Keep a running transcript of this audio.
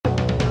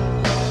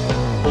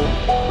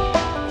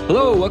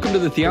Hello, welcome to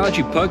the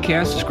Theology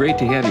Podcast. It's great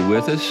to have you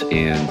with us,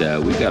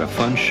 and we've got a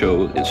fun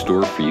show in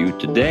store for you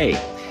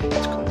today.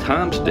 It's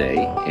Tom's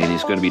Day, and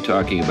he's going to be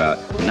talking about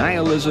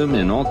nihilism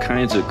and all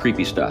kinds of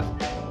creepy stuff.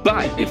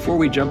 But before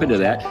we jump into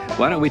that,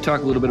 why don't we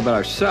talk a little bit about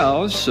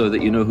ourselves so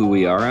that you know who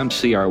we are. I'm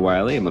C.R.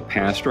 Wiley. I'm a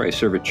pastor. I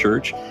serve a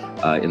church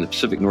in the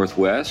Pacific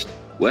Northwest,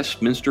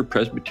 Westminster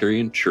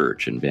Presbyterian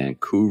Church in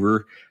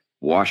Vancouver,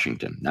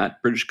 Washington,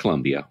 not British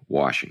Columbia,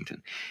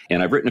 Washington.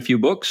 And I've written a few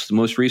books. The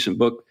most recent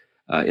book,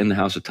 In the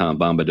House of Tom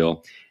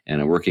Bombadil,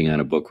 and I'm working on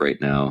a book right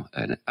now,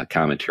 a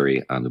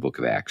commentary on the book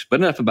of Acts.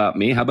 But enough about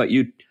me. How about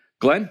you,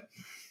 Glenn?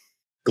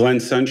 Glenn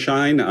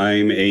Sunshine.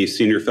 I'm a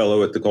senior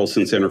fellow at the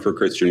Colson Center for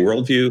Christian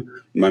Worldview.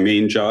 My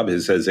main job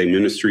is as a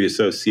ministry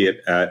associate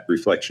at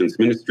Reflections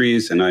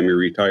Ministries, and I'm a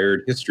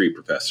retired history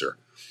professor.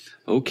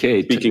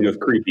 Okay. Speaking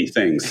of creepy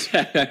things.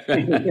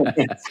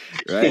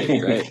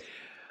 Right.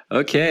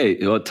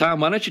 Okay. Well, Tom,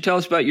 why don't you tell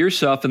us about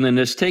yourself, and then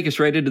just take us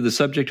right into the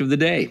subject of the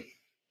day.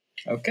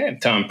 Okay, I'm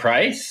Tom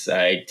Price.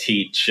 I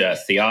teach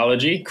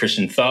theology,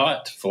 Christian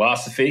thought,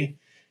 philosophy,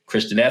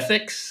 Christian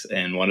ethics,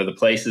 and one of the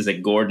places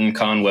at Gordon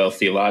Conwell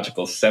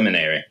Theological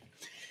Seminary.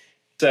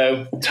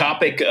 So,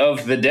 topic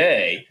of the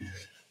day.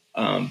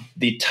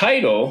 The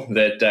title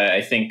that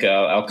I think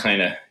I'll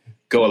kind of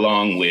go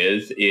along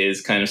with is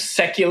kind of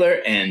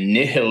secular and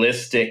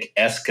nihilistic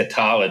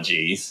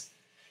eschatologies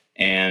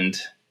and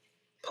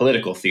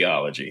political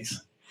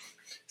theologies.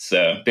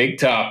 So, big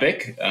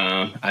topic.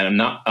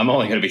 I'm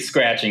only going to be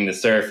scratching the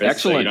surface.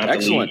 Excellent. So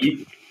excellent.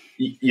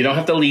 You don't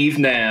have to leave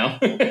now.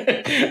 But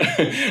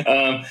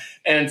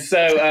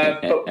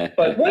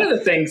one of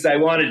the things I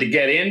wanted to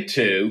get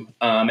into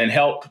and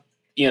help,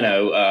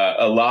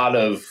 a lot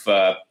of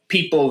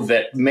people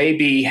that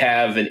maybe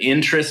have an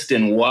interest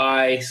in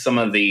why some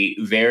of the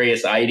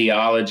various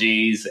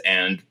ideologies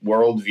and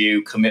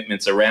worldview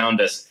commitments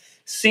around us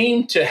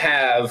seem to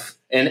have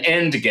an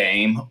end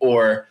game,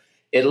 or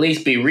at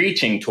least be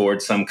reaching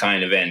towards some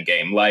kind of end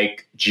game,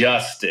 like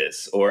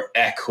justice or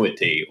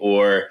equity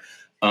or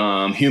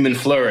human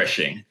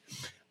flourishing.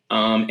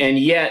 And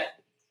yet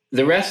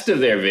the rest of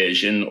their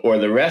vision or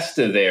the rest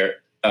of their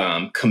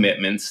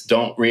commitments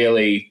don't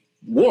really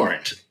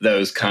warrant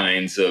those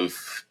kinds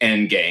of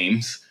end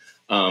games,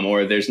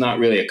 or there's not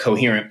really a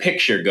coherent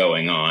picture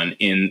going on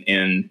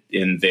in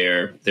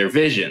their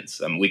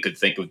visions. We could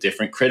think of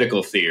different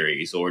critical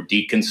theories or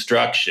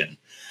deconstruction.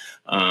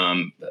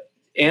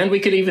 And we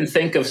could even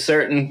think of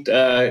certain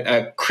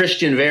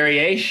Christian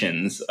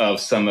variations of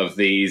some of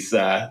these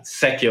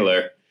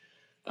secular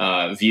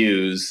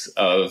views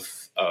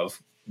of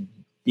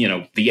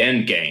the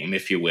end game,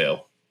 if you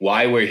will,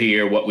 why we're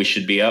here, what we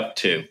should be up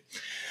to.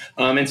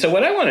 And so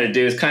what I want to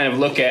do is kind of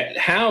look at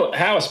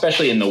how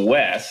especially in the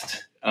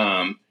West,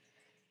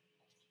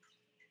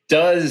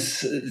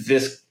 does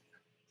this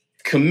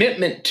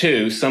commitment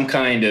to some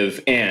kind of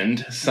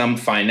end, some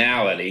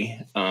finality,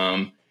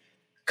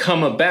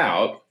 come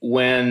about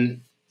when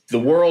the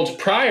world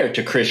prior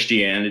to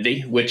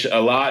Christianity, which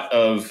a lot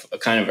of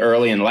kind of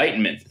early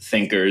Enlightenment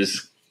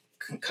thinkers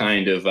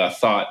kind of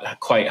thought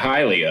quite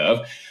highly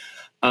of,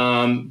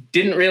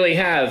 didn't really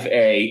have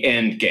a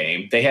end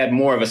game. They had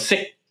more of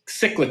a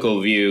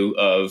cyclical view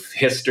of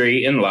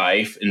history and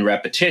life and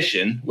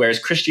repetition, whereas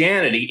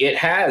Christianity, it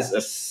has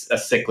a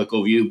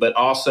cyclical view, but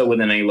also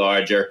within a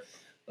larger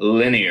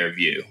linear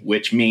view,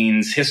 which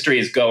means history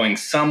is going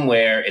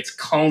somewhere, it's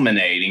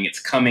culminating, it's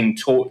coming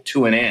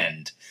to an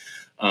end.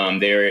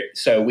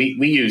 So we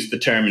use the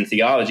term in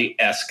theology,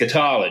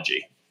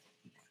 eschatology.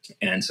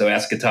 And so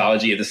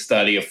eschatology is the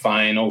study of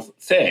final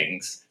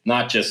things,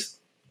 not just,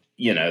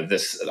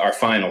 our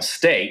final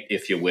state,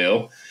 if you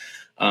will,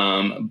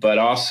 but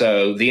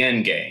also the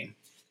end game,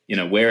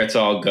 where it's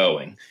all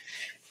going.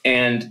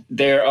 And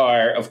there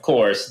are, of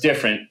course,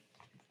 different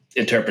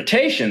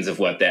interpretations of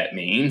what that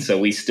means. So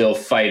we still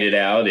fight it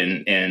out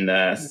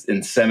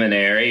in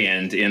seminary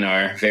and in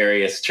our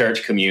various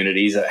church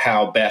communities of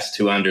how best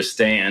to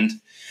understand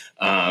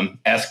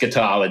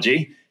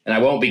eschatology. And I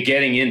won't be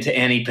getting into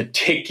any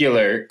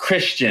particular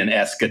Christian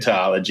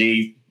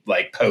eschatology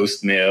like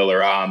post-mill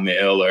or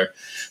ah-mill or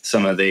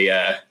some of the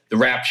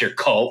rapture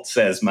cults,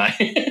 as one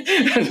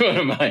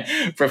of my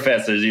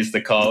professors used to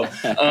call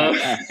them.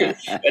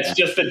 That's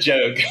just a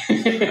joke.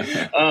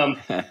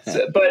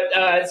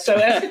 So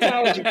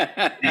eschatology.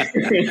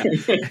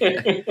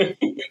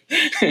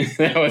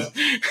 That was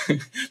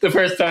the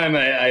first time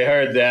I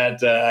heard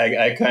that.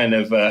 I kind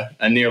of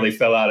I nearly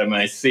fell out of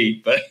my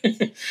seat, but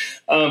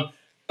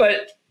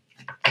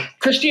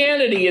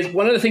Christianity is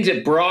one of the things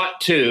it brought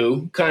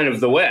to kind of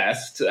the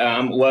West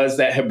was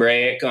that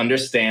Hebraic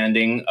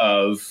understanding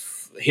of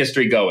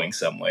history going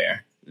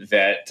somewhere,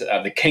 that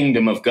the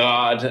kingdom of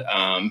God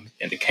and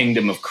the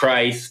kingdom of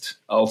Christ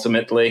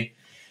ultimately,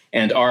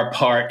 and our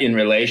part in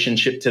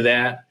relationship to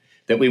that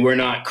we were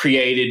not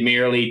created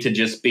merely to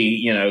just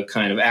be,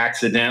 kind of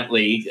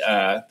accidentally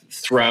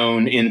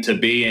thrown into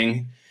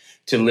being,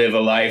 to live a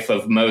life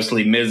of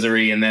mostly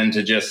misery and then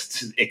to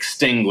just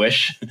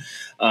extinguish.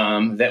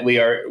 That we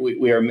are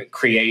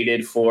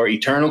created for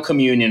eternal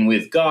communion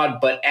with God,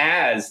 but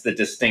as the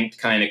distinct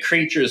kind of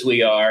creatures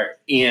we are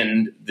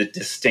in the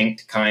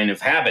distinct kind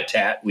of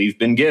habitat we've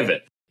been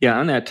given. Yeah,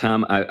 on that,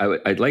 Tom,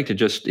 I'd like to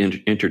just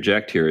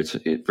interject here. It's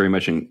very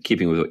much in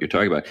keeping with what you're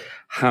talking about,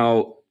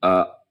 how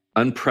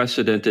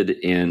unprecedented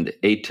and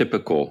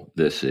atypical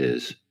this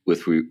is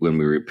when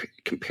we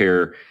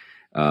compare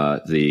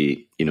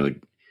the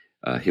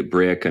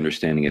Hebraic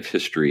understanding of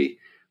history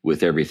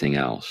with everything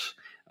else.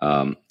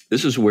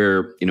 This is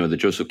where the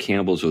Joseph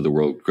Campbells of the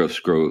world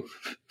grow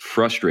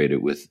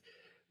frustrated with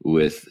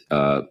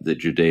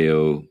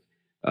the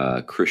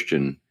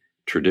Judeo-Christian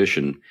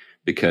tradition,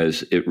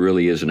 because it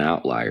really is an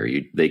outlier.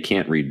 They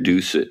can't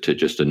reduce it to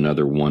just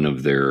another one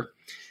of their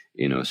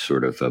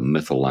sort of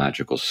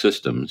mythological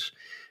systems,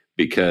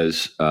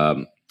 because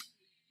what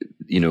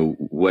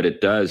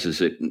it does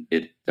is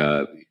it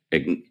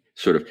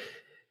sort of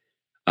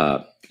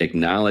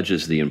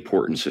acknowledges the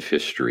importance of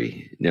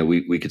history. Now,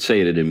 we could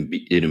say it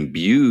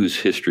imbues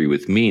history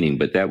with meaning,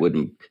 but that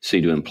would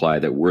seem to imply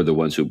that we're the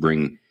ones who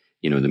bring,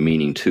 the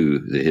meaning to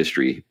the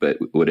history. But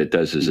what it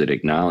does is it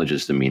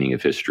acknowledges the meaning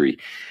of history.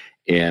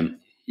 And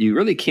you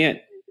really can't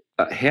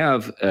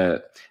have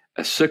a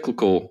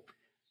cyclical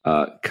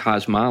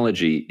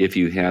cosmology if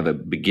you have a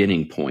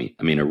beginning point.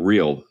 I mean, a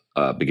real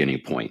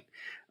beginning point.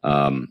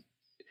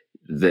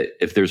 That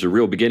if there's a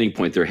real beginning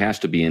point, there has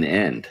to be an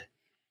end.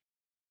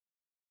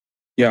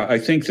 Yeah, I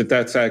think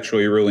that's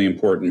actually a really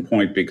important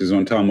point, because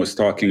when Tom was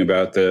talking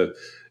about the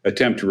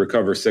attempt to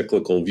recover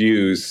cyclical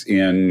views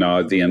in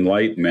the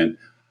Enlightenment,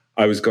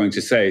 I was going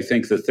to say, I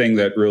think the thing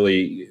that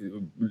really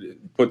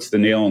puts the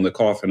nail in the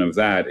coffin of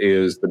that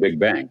is the Big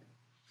Bang.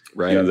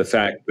 Right. The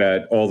fact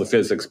that all the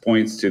physics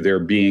points to there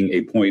being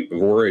a point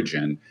of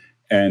origin.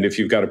 And if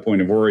you've got a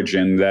point of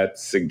origin, that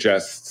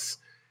suggests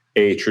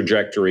a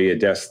trajectory, a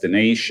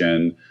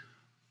destination,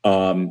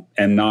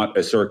 and not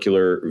a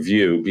circular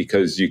view,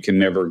 because you can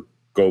never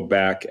go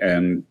back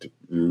and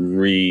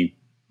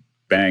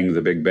re-bang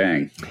the Big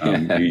Bang.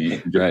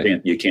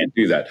 You can't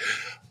do that.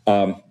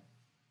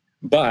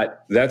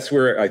 But that's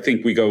where I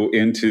think we go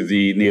into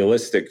the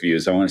nihilistic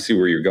views. I want to see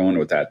where you're going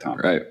with that, Tom.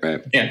 Right.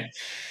 Yeah.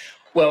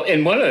 Well,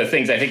 and one of the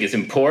things I think is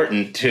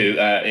important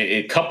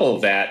to couple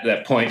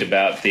that point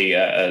about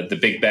the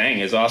Big Bang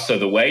is also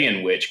the way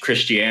in which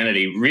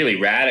Christianity really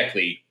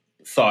radically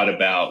thought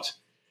about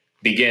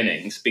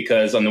beginnings.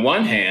 Because on the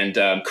one hand,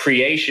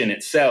 creation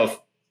itself,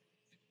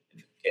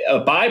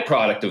 a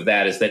byproduct of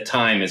that is that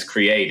time is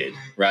created,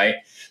 right?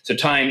 So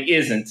time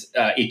isn't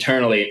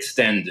eternally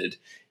extended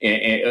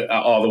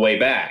all the way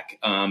back.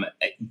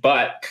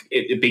 But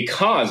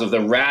because of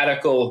the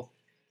radical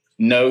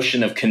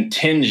notion of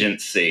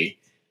contingency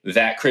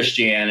that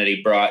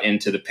Christianity brought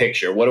into the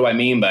picture. What do I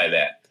mean by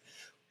that?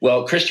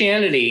 Well,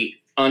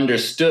 Christianity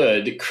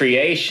understood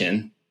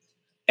creation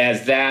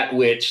as that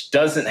which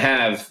doesn't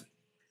have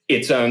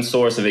its own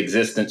source of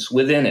existence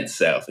within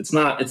itself. It's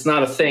not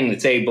a thing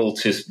that's able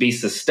to be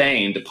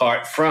sustained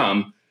apart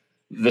from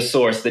the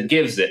source that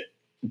gives it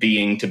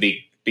being to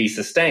be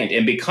sustained.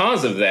 And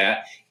because of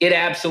that, it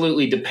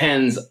absolutely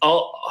depends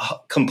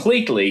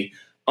completely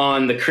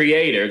on the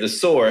creator, the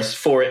source,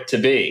 for it to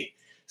be.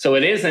 So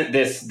it isn't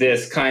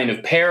this kind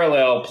of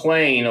parallel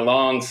plane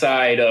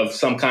alongside of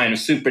some kind of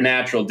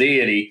supernatural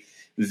deity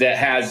that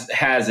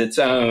has its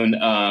own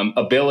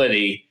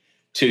ability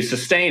to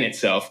sustain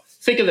itself.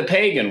 Think of the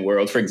pagan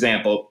world, for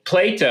example.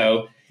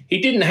 Plato, he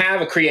didn't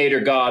have a creator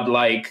god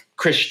like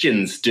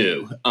Christians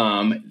do.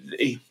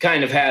 He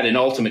kind of had an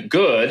ultimate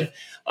good,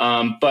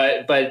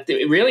 but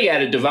it really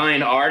had a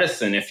divine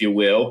artisan, if you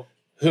will,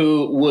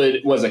 who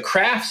was a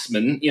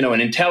craftsman,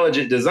 an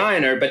intelligent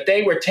designer, but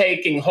they were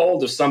taking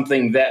hold of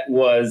something that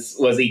was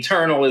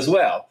eternal as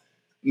well,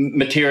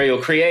 material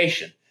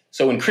creation.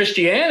 So when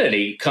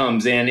Christianity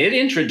comes in, it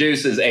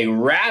introduces a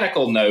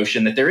radical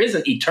notion that there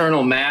isn't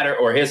eternal matter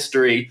or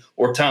history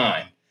or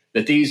time,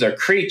 that these are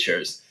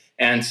creatures.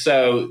 And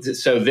so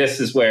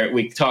this is where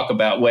we talk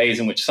about ways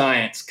in which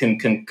science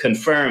can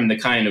confirm the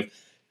kind of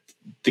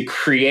the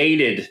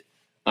created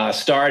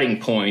starting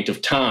point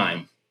of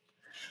time.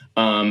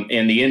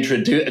 And the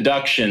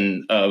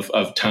introduction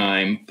of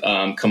time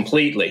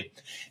completely.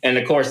 And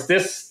of course,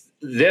 this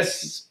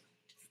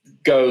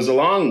goes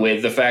along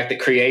with the fact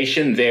that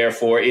creation,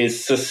 therefore,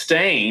 is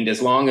sustained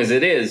as long as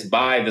it is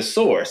by the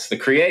source, the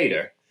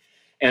creator.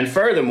 And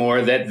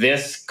furthermore, that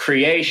this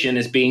creation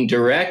is being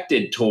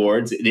directed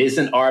towards, it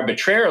isn't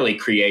arbitrarily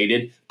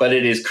created, but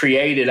it is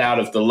created out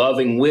of the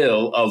loving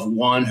will of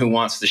one who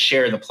wants to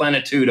share the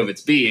plenitude of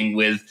its being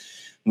with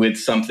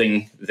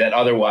something that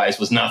otherwise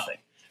was nothing.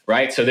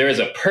 Right, so there is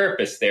a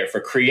purpose there for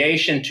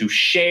creation to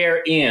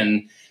share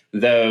in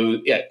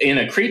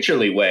a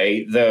creaturely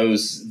way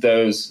those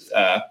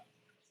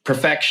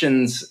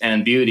perfections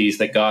and beauties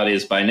that God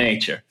is by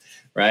nature.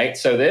 Right,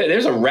 so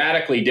there's a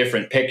radically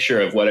different picture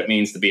of what it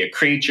means to be a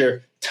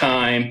creature,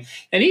 time,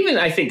 and even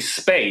I think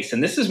space.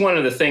 And this is one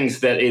of the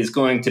things that is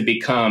going to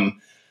become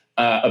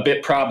a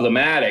bit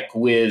problematic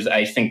with,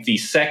 I think, the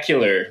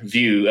secular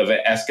view of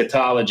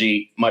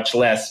eschatology, much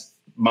less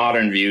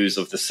modern views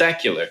of the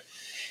secular,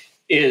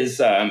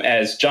 is,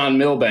 as John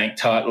Milbank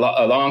taught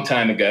a long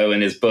time ago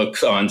in his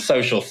books on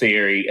social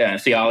theory,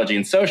 theology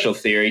and social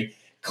theory,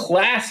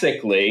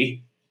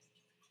 classically,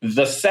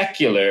 the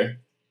secular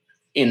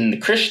in the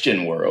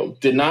Christian world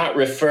did not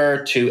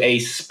refer to a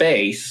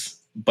space,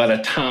 but a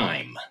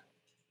time.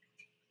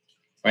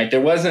 Right?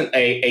 There wasn't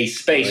a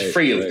space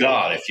free of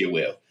God, if you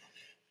will,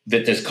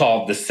 that is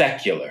called the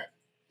secular.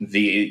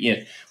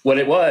 What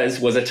it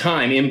was a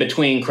time in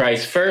between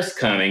Christ's first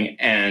coming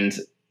and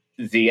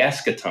the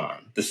eschaton,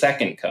 the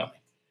second coming.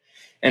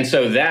 And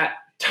so that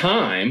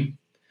time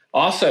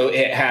also,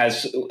 it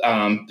has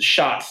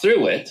shot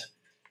through it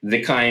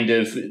the kind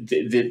of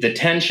the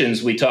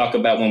tensions we talk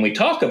about when we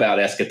talk about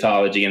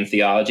eschatology and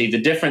theology,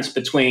 the difference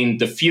between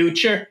the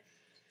future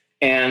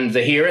and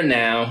the here and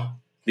now,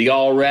 the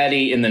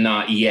already and the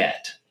not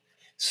yet.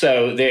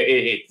 So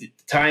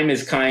time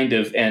is kind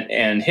of,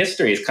 and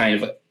history is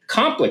kind of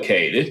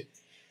complicated,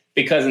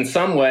 because in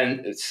some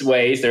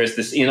ways there's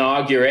this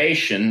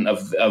inauguration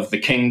of the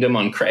kingdom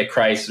on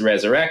Christ's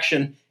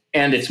resurrection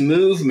and its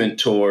movement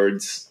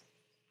towards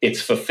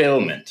its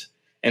fulfillment.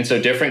 And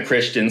so different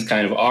Christians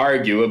kind of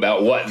argue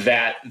about what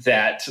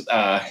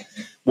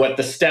what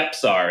the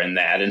steps are in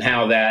that and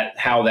how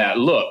that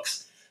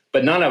looks.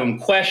 But none of them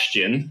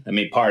question,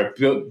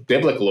 part of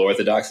biblical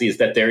orthodoxy is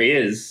that there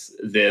is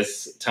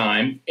this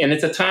time, and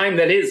it's a time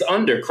that is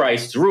under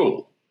Christ's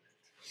rule,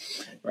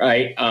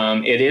 right?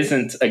 It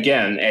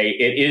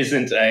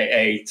isn't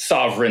a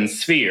sovereign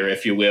sphere,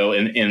 if you will,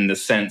 in the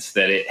sense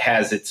that it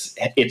has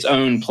its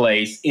own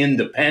place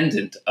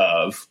independent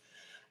of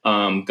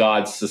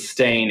God's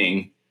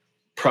sustaining,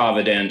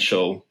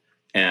 providential,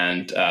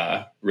 and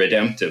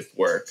redemptive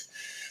work.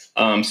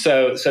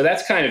 So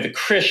that's kind of the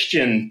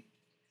Christian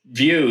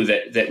view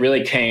that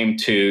really came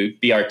to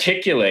be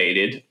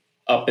articulated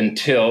up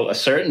until a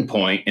certain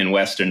point in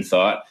Western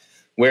thought,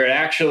 where it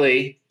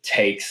actually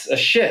takes a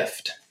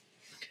shift.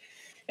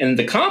 And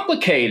the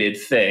complicated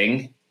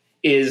thing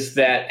is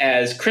that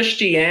as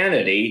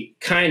Christianity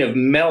kind of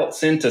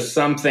melts into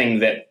something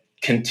that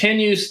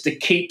continues to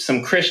keep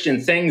some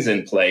Christian things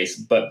in place,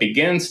 but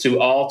begins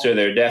to alter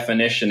their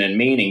definition and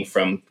meaning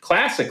from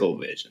classical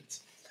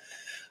visions,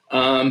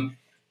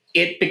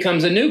 it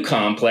becomes a new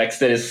complex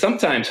that is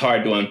sometimes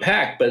hard to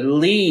unpack, but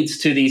leads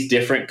to these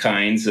different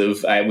kinds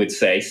of, I would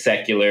say,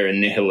 secular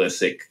and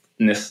nihilistic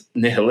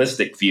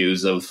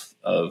views of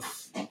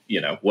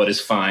what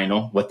is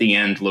final, what the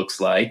end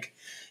looks like,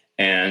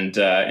 and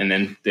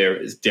then there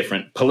is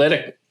different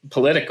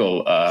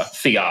political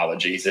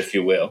theologies, if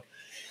you will.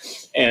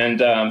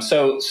 And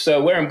so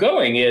where I'm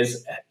going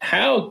is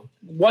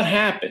what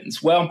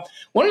happens? Well,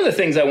 one of the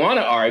things I want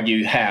to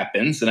argue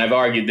happens, and I've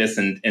argued this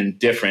in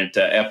different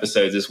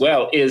episodes as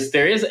well, is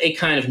there is a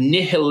kind of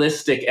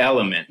nihilistic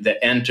element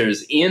that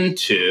enters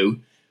into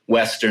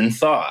Western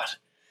thought.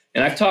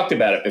 And I've talked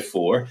about it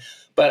before,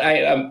 but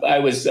I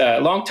was a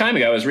long time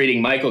ago, I was reading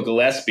Michael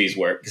Gillespie's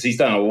work, because he's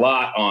done a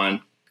lot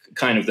on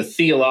kind of the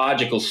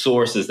theological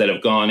sources that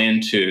have gone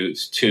into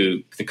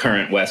the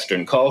current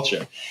Western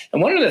culture.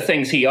 And one of the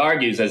things he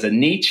argues as a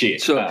Nietzsche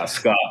scholar.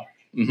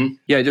 Mm-hmm.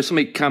 Yeah, just let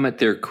me comment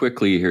there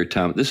quickly here,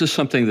 Tom. This is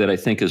something that I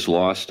think is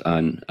lost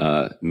on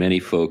many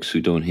folks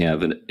who don't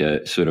have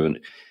a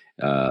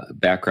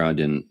background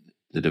in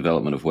the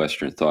development of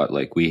Western thought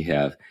like we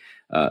have.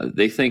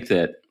 They think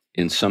that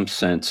in some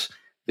sense,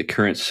 the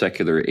current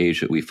secular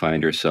age that we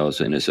find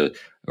ourselves in is a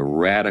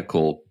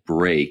radical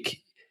break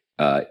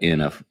in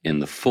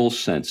the full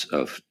sense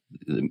of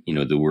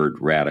the word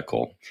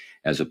radical,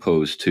 as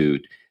opposed to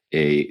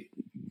a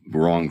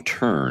wrong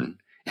turn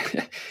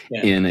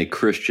in a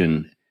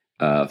Christian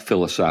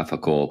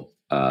philosophical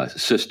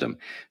system.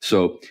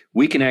 So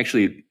we can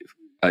actually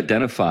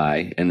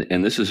identify,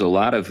 and this is a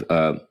lot of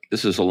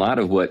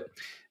what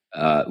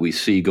we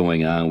see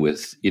going on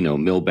with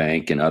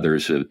Milbank and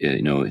others,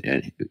 in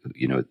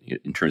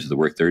terms of the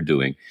work they're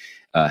doing,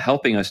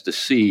 helping us to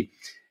see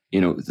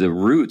the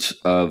roots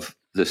of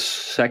the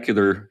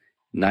secular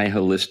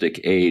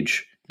nihilistic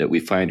age that we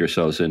find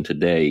ourselves in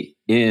today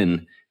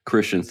in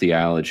Christian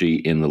theology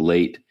in the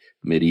late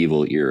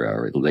medieval era,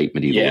 or late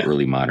medieval,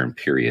 early modern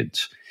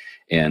periods.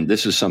 And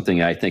this is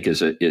something I think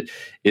is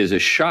a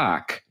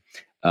shock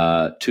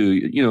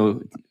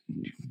to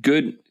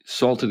good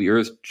salt of the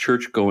earth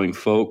church going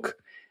folk,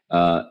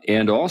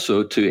 and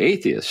also to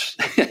atheists.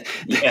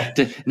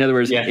 In other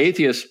words,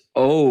 atheists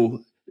owe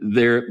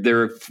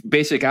their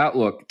basic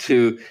outlook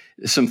to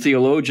some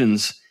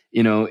theologians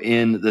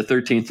in the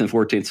 13th and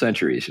 14th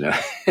centuries.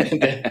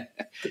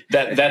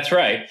 That's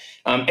right.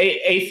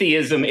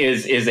 Atheism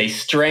is a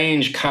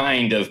strange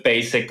kind of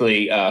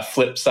basically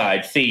flip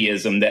side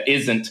theism that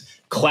isn't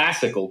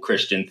classical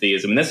Christian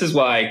theism. And this is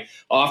why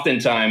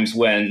oftentimes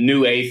when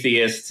new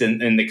atheists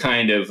and the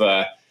kind of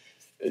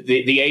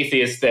the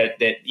atheists that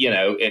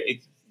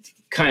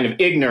kind of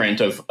ignorant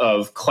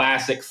of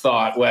classic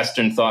thought,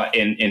 Western thought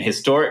in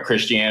historic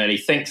Christianity,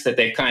 thinks that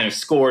they've kind of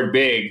scored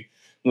big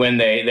when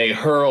they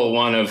hurl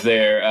one of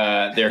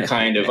their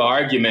kind of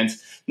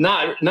arguments,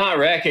 not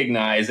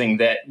recognizing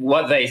that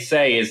what they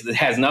say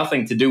has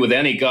nothing to do with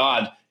any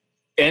God,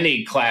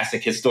 any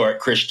classic historic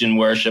Christian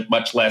worship,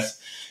 much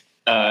less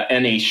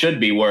any should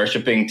be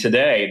worshiping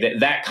today.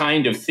 That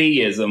kind of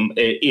theism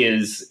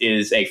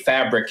is a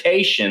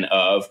fabrication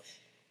of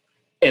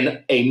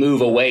a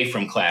move away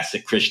from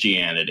classic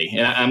Christianity,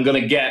 and I'm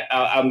going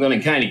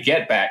to kind of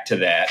get back to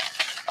that.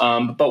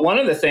 But one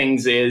of the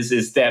things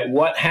is that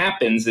what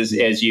happens is,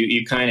 as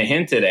you kind of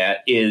hinted at,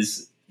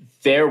 is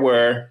there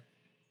were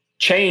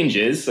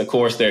changes. Of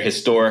course, there are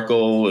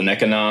historical and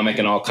economic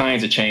and all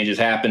kinds of changes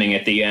happening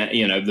at the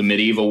end, the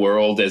medieval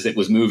world as it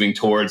was moving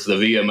towards the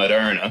Via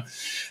Moderna.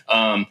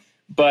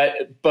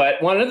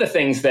 But one of the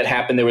things that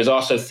happened, there was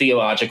also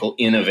theological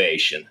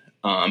innovation,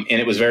 and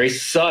it was very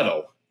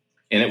subtle.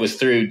 And it was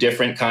through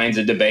different kinds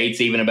of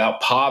debates, even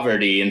about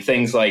poverty and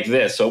things like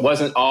this. So it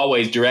wasn't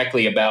always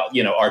directly about,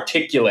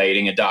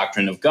 articulating a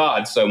doctrine of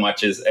God so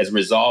much as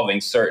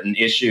resolving certain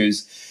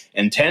issues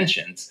and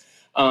tensions.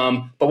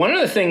 But one of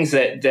the things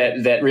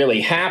that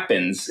really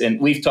happens, and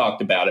we've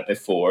talked about it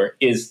before,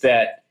 is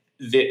that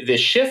the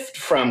shift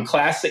from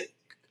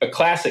a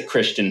classic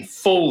Christian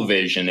full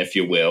vision, if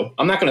you will.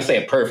 I'm not going to say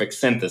a perfect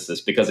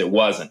synthesis because it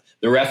wasn't.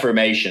 The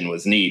Reformation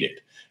was needed,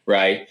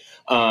 right?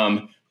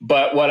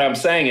 But what I'm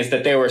saying is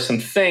that there were some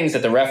things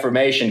that the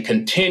Reformation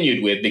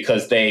continued with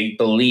because they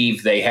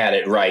believed they had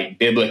it right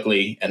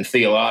biblically and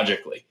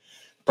theologically.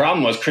 The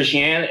problem was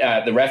Christianity,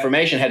 the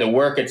Reformation had to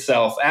work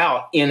itself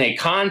out in a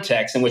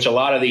context in which a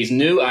lot of these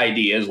new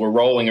ideas were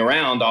rolling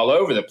around all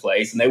over the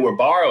place, and they were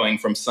borrowing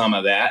from some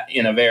of that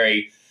in a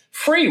very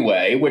free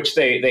way, which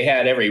they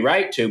had every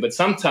right to, but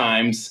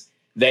sometimes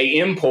they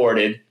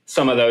imported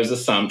some of those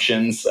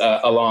assumptions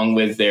along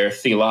with their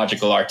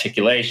theological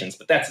articulations.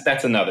 But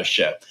that's another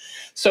show.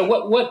 So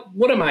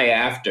what am I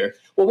after?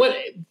 Well, what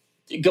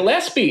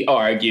Gillespie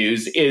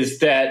argues is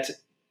that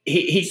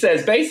he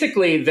says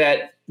basically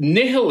that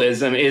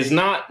nihilism is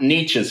not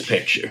Nietzsche's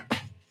picture.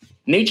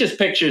 Nietzsche's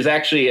picture is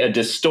actually a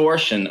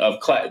distortion of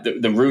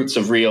the roots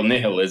of real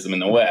nihilism in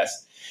the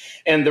West.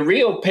 And the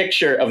real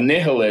picture of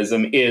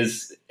nihilism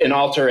is an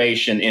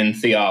alteration in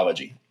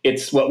theology.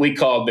 It's what we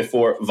called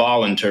before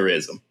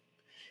voluntarism.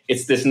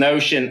 It's this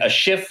notion, a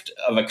shift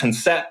of a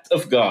concept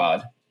of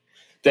God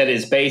that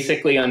is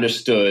basically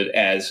understood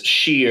as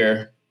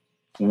sheer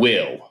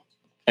will,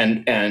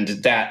 and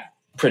that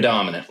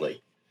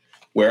predominantly,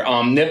 where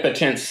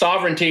omnipotent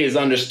sovereignty is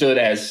understood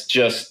as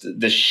just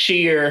the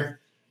sheer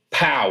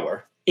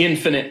power,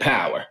 infinite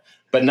power,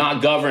 but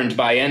not governed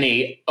by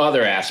any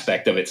other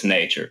aspect of its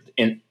nature,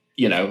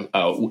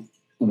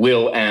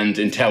 will and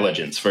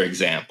intelligence, for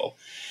example.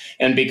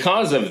 And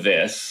because of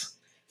this,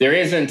 there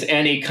isn't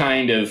any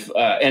kind of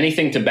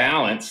anything to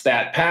balance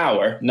that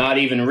power, not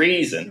even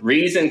reason.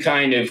 Reason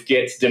kind of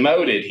gets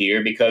demoted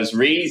here because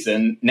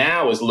reason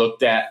now is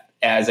looked at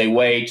as a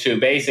way to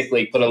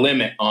basically put a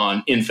limit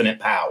on infinite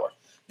power,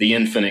 the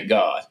infinite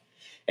God.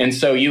 And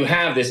so you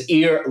have this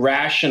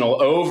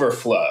irrational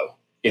overflow,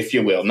 if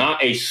you will,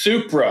 not a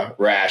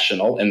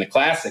supra-rational in the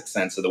classic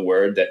sense of the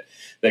word,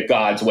 that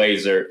God's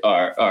ways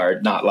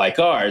are not like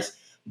ours,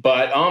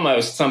 but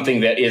almost something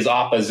that is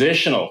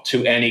oppositional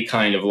to any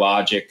kind of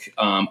logic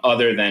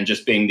other than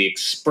just being the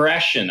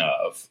expression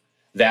of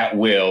that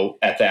will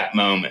at that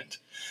moment.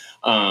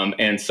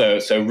 And so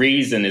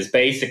reason is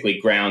basically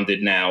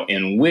grounded now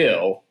in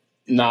will,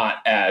 not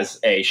as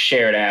a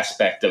shared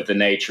aspect of the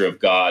nature of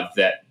God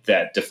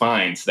that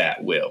defines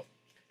that will.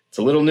 It's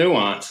a little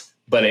nuanced,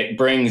 but it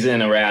brings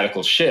in a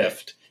radical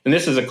shift. And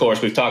this is, of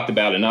course, we've talked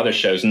about in other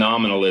shows,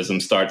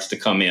 nominalism starts to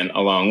come in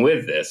along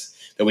with this,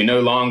 that we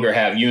no longer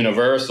have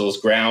universals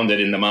grounded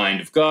in the mind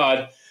of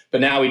God,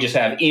 but now we just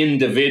have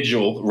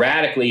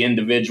radically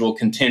individual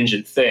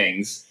contingent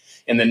things.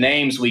 And the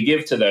names we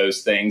give to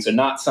those things are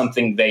not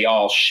something they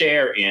all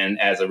share in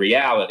as a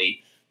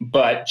reality,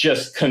 but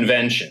just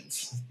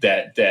conventions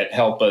that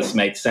help us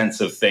make sense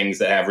of things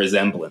that have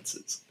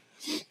resemblances.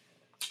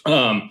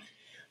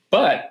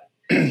 But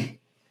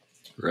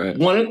right.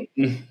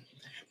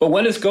 But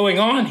what is going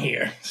on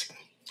here?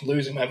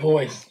 Losing my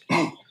voice.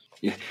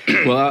 Yeah.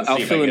 Well, I'll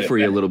fill in for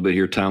you a little bit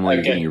here, Tom, while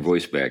you're getting your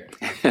voice back.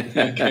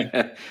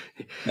 Okay.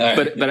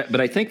 Right.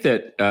 But I think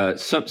that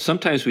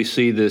sometimes we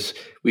see this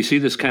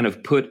kind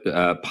of put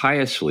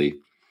piously,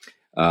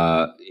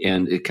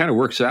 and it kind of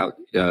works out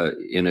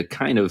in a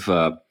kind of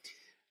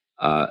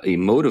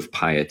emotive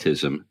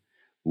pietism,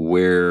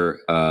 where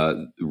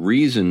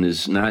reason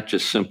is not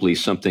just simply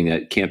something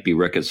that can't be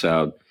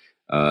reconciled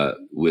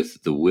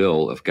with the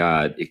will of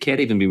God. It can't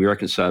even be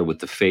reconciled with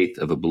the faith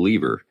of a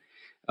believer.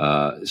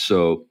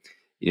 So,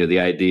 the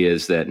idea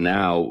is that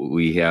now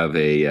we have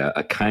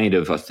a kind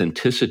of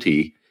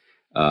authenticity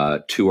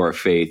to our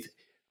faith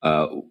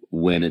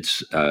when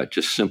it's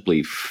just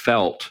simply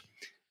felt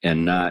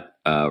and not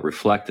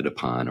reflected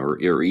upon,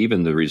 or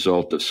even the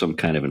result of some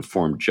kind of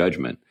informed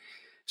judgment.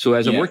 So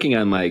as I'm working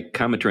on my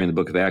commentary on the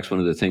book of Acts, one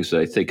of the things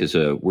that I think is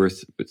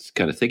worth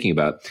kind of thinking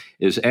about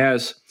is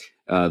as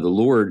the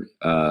Lord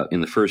in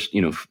the first,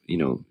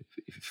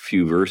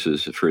 few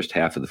verses, the first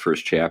half of the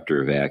first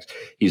chapter of Acts.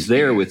 He's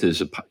there with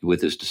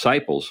his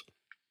disciples,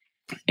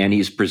 and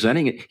he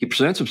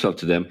presents himself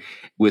to them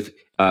with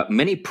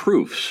many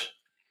proofs.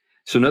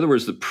 So in other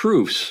words, the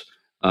proofs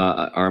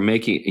are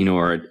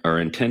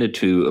intended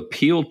to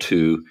appeal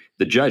to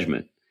the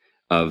judgment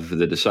of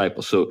the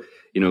disciples. So,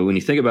 when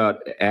you think about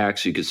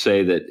Acts, you could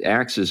say that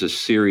Acts is a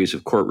series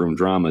of courtroom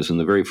dramas, and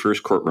the very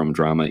first courtroom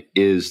drama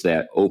is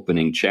that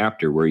opening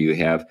chapter where you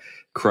have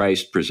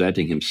Christ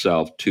presenting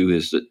himself to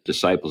his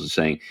disciples and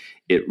saying,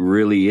 "It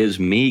really is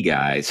me,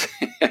 guys."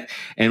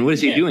 And what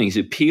is he doing? He's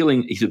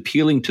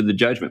appealing to the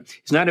judgment.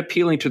 He's not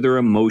appealing to their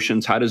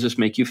emotions. How does this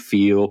make you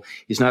feel?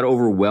 He's not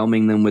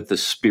overwhelming them with the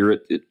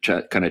Spirit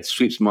that kind of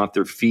sweeps them off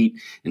their feet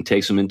and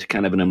takes them into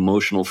kind of an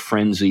emotional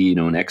frenzy,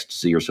 an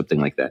ecstasy or something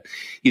like that.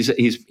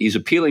 He's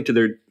appealing to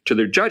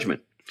their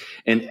judgment.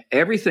 And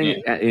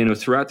everything,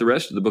 throughout the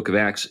rest of the book of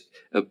Acts,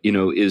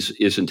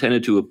 is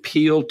intended to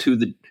appeal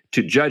to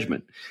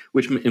judgment,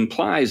 which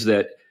implies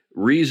that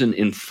reason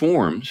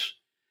informs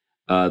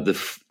the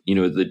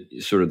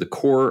sort of the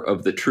core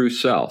of the true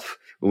self.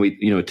 When we,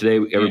 today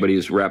everybody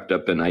is wrapped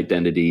up in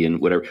identity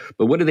and whatever.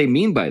 But what do they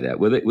mean by that?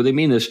 What do they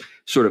mean this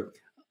sort of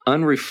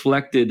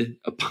unreflected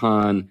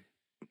upon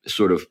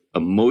sort of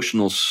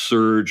emotional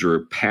surge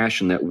or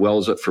passion that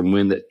wells up from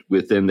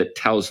within that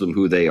tells them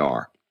who they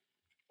are?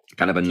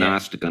 Kind of a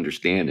Gnostic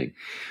understanding.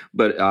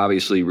 But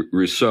obviously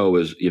Rousseau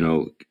is,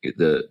 the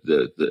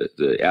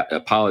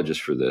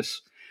apologist for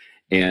this.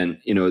 And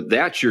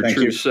that's your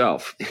true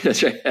self.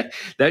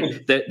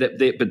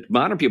 But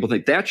modern people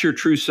think that's your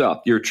true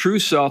self. Your true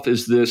self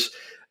is this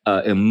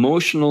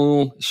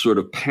emotional, sort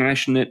of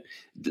passionate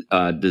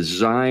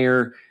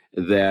desire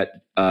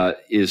that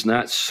is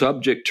not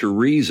subject to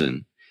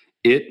reason.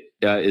 It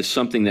is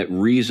something that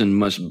reason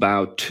must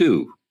bow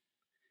to.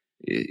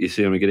 You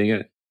see what I'm getting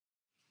at?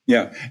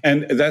 Yeah,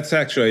 and that's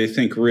actually, I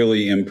think,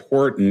 really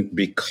important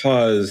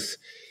because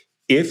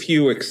if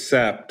you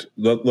accept,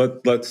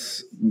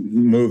 let's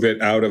move it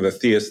out of a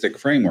theistic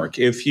framework.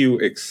 If you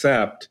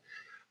accept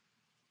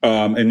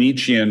a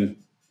Nietzschean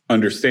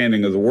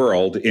understanding of the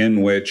world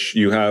in which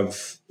you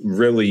have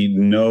really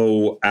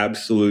no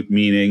absolute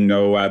meaning,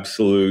 no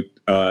absolute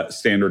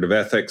standard of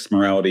ethics,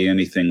 morality,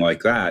 anything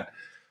like that,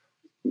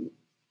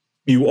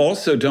 you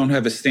also don't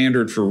have a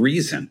standard for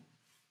reason.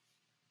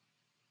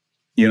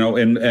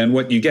 And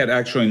what you get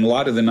actually in a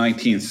lot of the late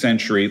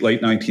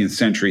 19th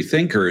century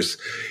thinkers,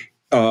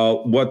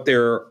 what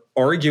they're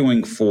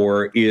arguing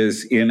for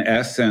is, in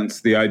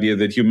essence, the idea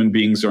that human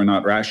beings are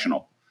not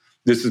rational.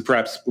 This is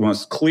perhaps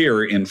most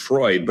clear in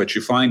Freud, but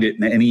you find it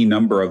in any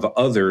number of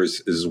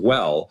others as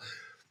well,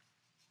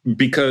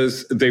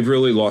 because they've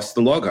really lost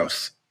the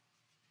logos.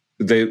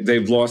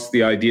 They've lost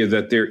the idea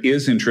that there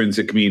is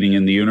intrinsic meaning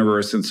in the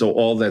universe, and so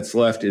all that's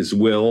left is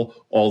will,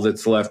 all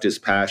that's left is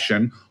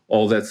passion,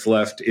 all that's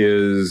left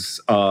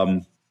is,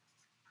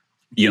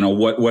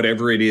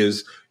 whatever it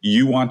is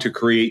you want to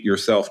create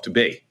yourself to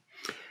be.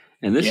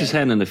 And this has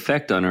had an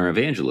effect on our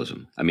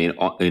evangelism. I mean,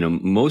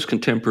 most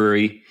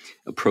contemporary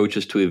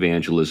approaches to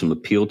evangelism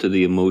appeal to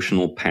the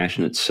emotional,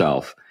 passionate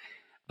self.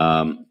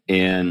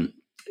 And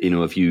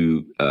if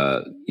you,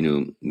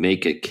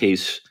 make a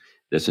case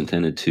that's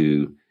intended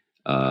to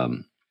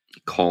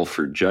call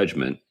for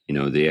judgment,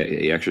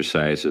 the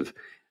exercise of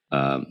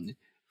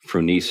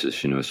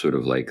phronesis, sort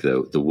of like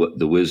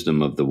the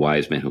wisdom of the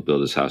wise man who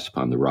built his house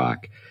upon the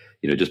rock,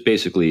 just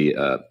basically,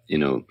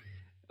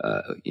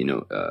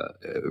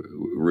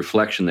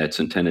 reflection that's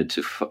intended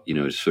to,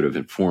 sort of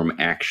inform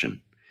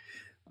action.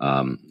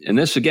 And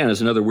this, again,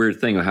 is another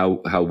weird thing of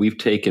how we've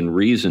taken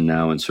reason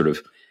now and sort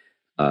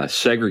of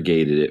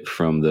segregated it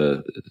from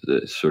the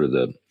sort of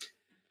the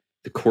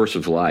course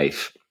of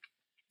life.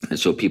 And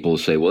so people will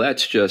say, well,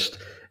 that's just,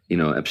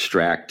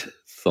 abstract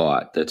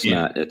thought. That's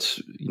not,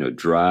 it's,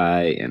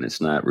 dry, and it's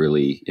not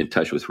really in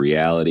touch with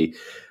reality,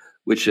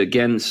 which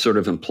again sort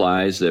of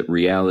implies that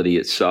reality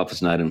itself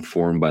is not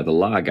informed by the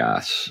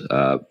logos.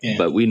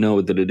 But we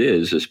know that it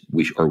is,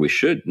 we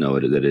should know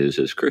that it is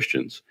as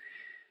Christians.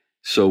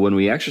 So when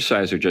we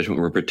exercise our judgment,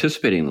 we're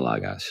participating in the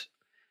logos.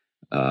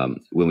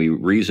 When we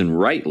reason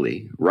right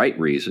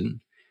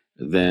reason,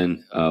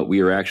 then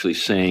we are actually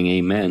saying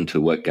amen to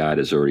what God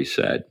has already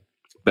said.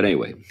 But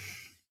anyway.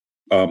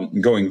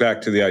 Going back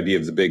to the idea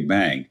of the Big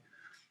Bang,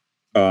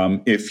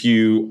 if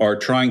you are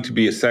trying to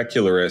be a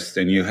secularist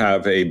and you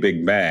have a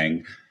Big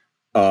Bang,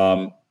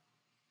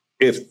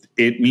 if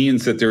it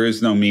means that there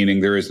is no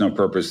meaning, there is no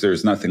purpose,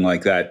 there's nothing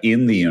like that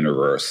in the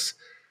universe.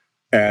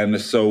 And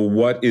so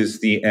what is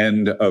the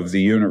end of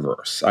the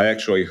universe? I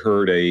actually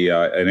heard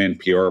an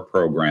NPR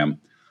program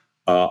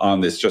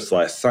on this just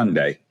last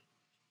Sunday.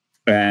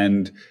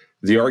 And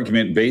the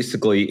argument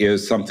basically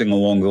is something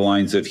along the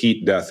lines of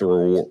heat death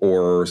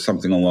or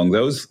something along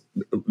those.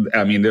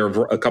 I mean, there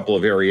are a couple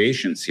of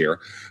variations here,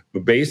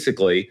 but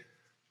basically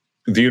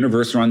the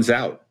universe runs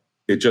out.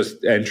 It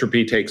just,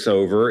 entropy takes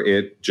over.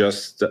 It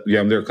just,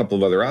 there are a couple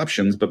of other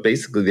options, but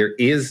basically there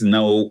is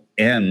no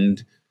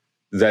end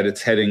that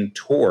it's heading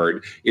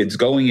toward. It's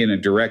going in a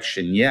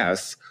direction,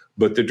 yes,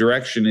 but the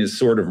direction is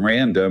sort of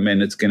random,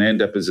 and it's going to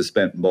end up as a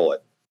spent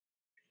bullet.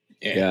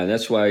 Yeah,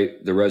 that's why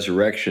the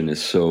resurrection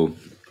is so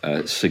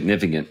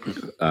significant,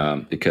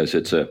 because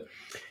it's a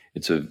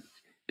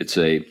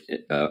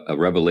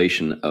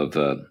revelation of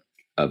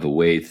a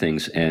way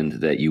things end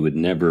that you would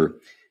never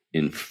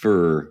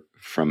infer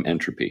from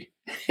entropy.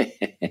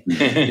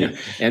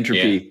 Entropy.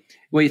 Yeah.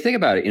 Well, you think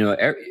about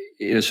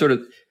it. Sort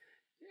of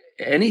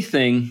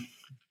anything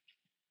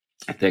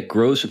that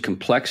grows in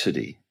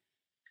complexity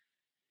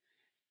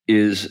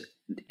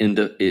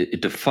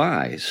it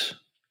defies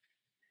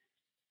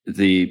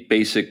the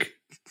basic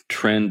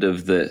trend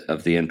of the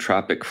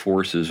entropic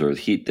forces or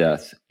heat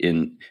death.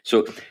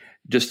 So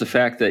just the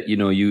fact that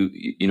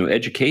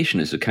education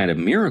is a kind of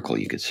miracle,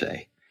 you could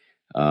say,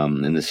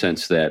 in the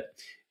sense that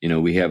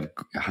we have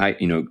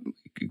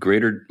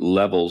greater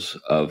levels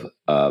of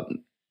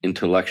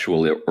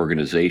intellectual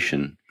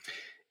organization,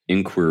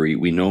 inquiry.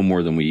 We know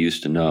more than we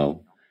used to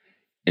know,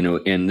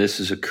 and this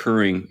is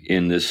occurring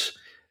in this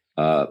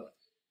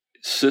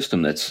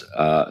system that's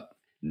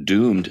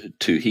doomed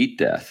to heat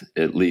death.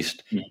 At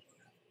least,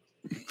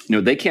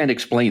 they can't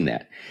explain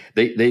that.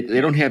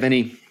 They don't have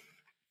any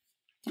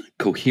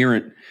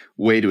coherent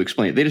way to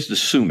explain it. They just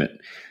assume it.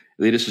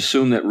 They just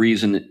assume that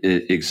reason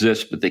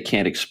exists, but they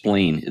can't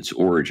explain its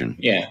origin.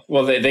 Yeah,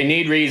 well, they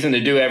need reason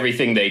to do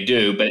everything they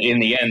do, but in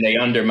the end, they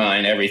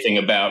undermine everything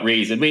about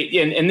reason.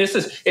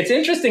 It's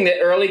interesting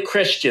that early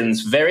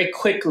Christians very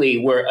quickly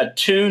were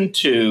attuned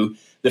to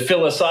the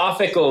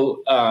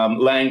philosophical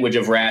language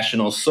of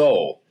rational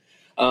soul.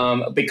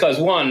 Because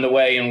one, the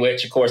way in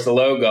which, of course, the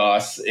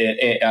Logos,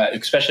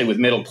 especially with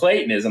Middle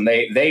Platonism,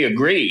 they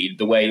agreed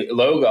the way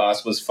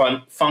Logos was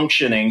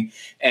functioning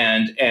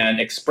and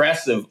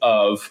expressive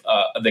of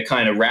the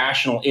kind of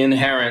rational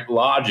inherent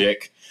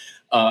logic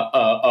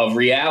of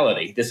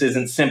reality. This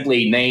isn't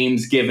simply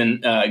names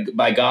given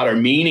by God or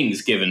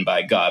meanings given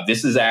by God.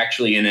 This is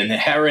actually an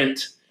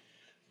inherent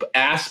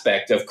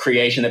aspect of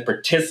creation that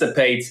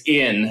participates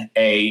in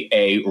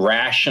a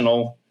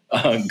rational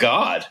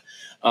God.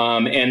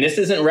 And this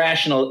isn't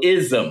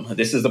rationalism.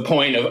 This is the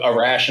point of a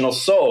rational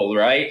soul,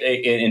 right?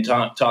 In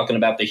talking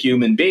about the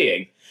human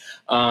being,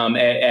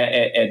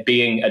 at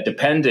being a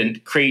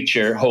dependent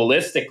creature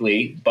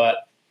holistically,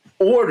 but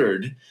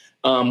ordered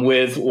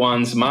with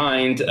one's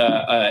mind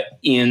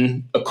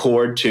in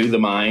accord to the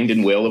mind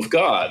and will of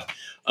God.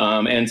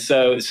 And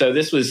so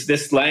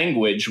this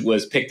language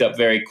was picked up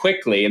very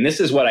quickly, and this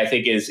is what I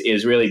think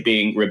is really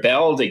being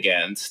rebelled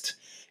against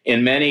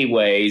in many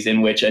ways,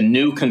 in which a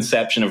new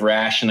conception of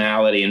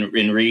rationality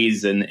and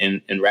reason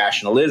and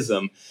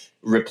rationalism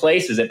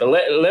replaces it. But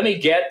let me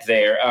get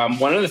there.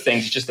 One of the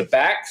things, just a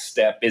back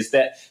step, is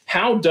that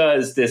how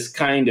does this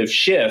kind of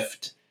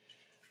shift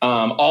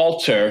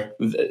alter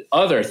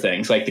other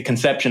things, like the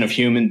conception of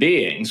human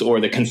beings, or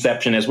the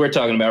conception, as we're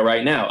talking about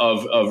right now,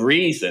 of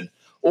reason?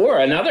 Or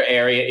another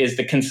area is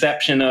the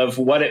conception of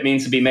what it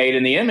means to be made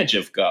in the image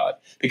of God.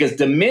 Because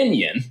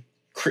dominion,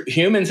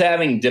 humans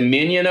having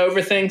dominion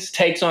over things,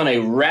 takes on a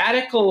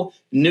radical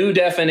new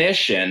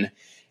definition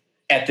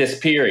at this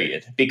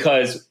period,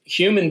 because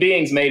human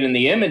beings made in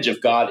the image of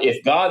God,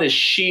 if God is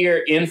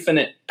sheer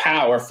infinite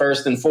power,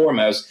 first and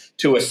foremost,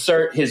 to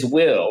assert his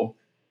will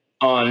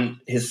on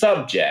his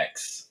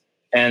subjects,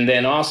 and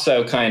then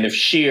also kind of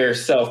sheer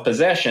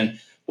self-possession,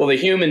 well, the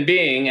human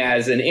being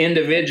as an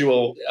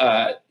individual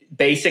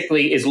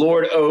basically is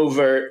Lord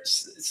over,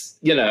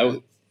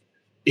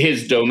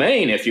 his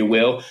domain, if you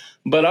will,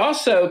 but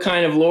also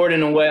kind of Lord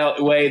in a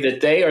way that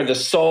they are the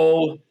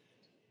sole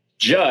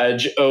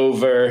judge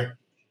over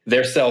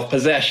their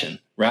self-possession,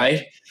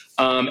 right?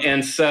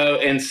 And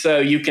so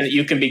you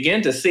can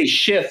begin to see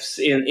shifts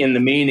in the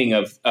meaning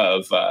of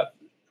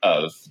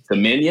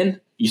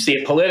dominion. You see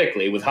it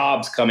politically with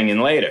Hobbes coming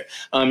in later.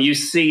 You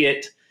see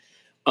it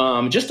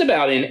just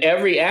about in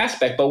every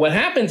aspect. But what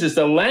happens is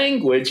the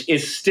language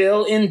is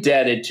still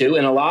indebted to,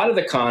 and a lot of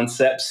the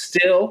concepts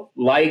still,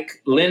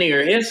 like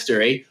linear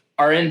history,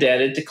 are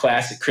indebted to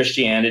classic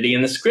Christianity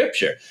and the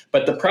scripture.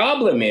 But the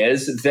problem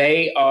is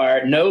they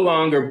are no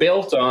longer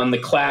built on the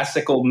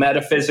classical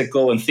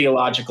metaphysical and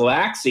theological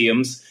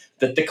axioms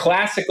that the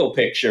classical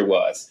picture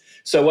was.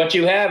 So what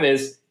you have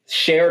is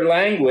shared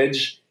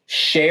language,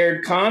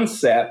 shared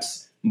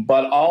concepts,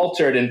 but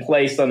altered and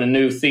placed on a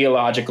new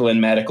theological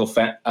and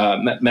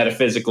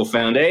metaphysical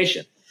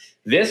foundation.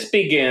 This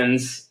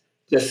begins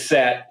to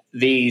set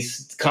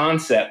these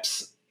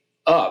concepts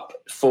up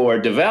for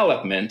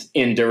development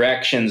in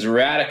directions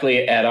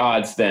radically at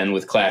odds then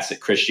with classic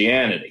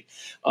Christianity.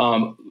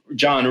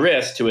 John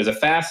Rist, who is a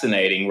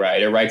fascinating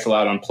writer, writes a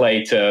lot on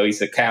Plato.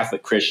 He's a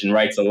Catholic Christian,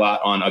 writes a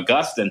lot on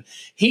Augustine.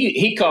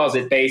 He calls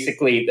it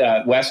basically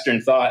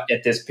Western thought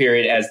at this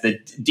period as the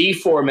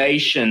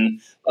deformation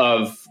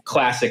of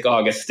classic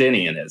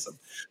Augustinianism.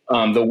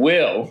 The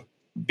will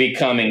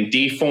becoming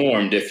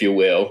deformed, if you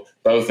will,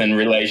 both in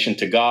relation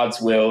to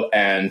God's will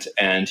and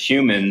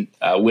human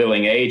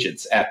willing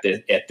agents at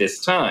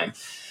this time.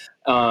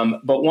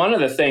 But one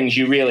of the things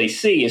you really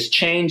see is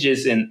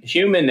changes in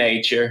human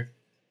nature,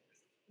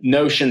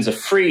 notions of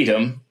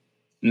freedom,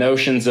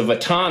 notions of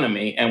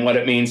autonomy and what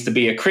it means to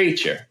be a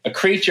creature. A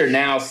creature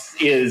now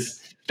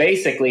is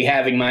basically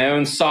having my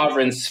own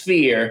sovereign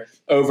sphere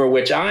over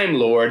which I'm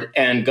Lord,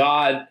 and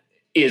God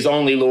is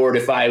only Lord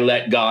if I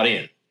let God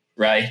in,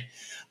 right?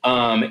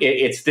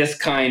 It's this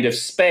kind of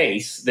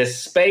space. This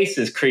space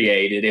is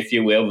created, if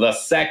you will, the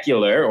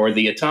secular or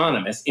the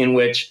autonomous, in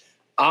which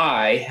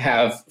I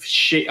have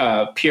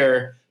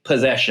pure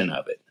possession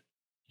of it.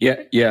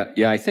 Yeah.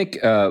 I think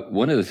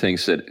one of the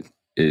things that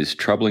is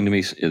troubling to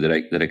me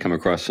that I come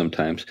across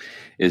sometimes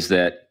is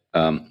that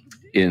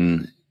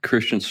in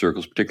Christian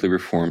circles, particularly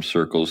Reformed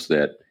circles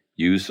that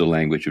use the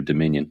language of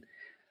dominion,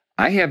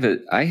 I have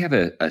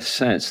a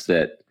sense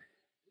that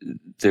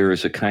there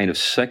is a kind of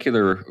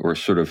secular or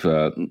sort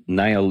of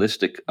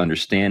nihilistic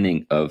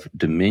understanding of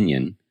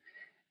dominion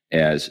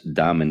as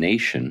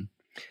domination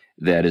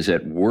that is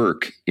at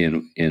work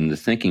in the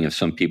thinking of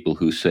some people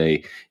who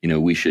say,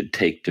 we should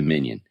take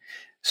dominion.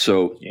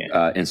 So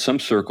in some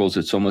circles,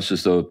 it's almost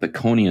as though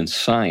Baconian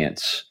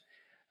science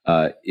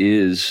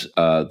is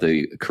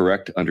the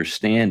correct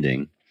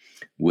understanding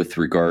with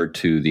regard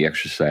to the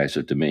exercise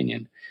of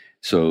dominion.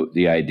 So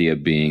the idea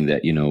being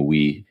that,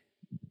 we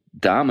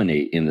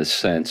dominate in the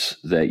sense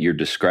that you're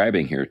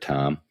describing here,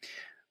 Tom,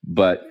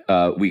 but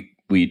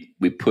we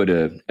put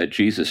a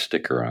Jesus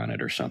sticker on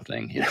it or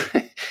something.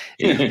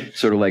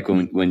 Sort of like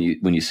when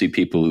you see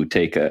people who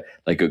take a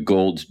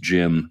Gold's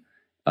Gym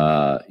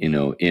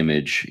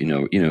image, you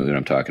know what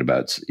I'm talking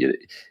about,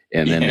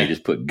 and then they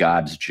just put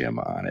God's Gym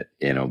on it,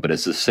 but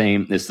it's the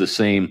same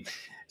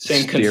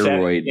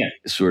steroid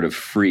sort of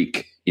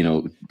freak,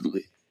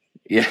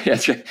 Yeah,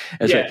 that's right.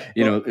 That's right.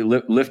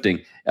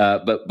 Lifting.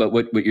 But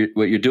what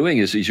you're doing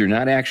is you're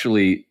not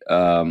actually,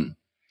 when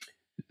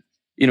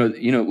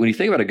you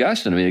think about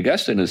Augustine,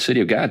 Augustine in the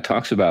City of God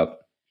talks about,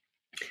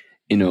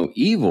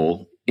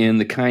 evil in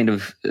the kind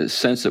of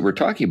sense that we're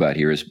talking about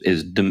here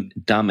is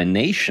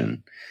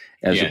domination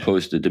as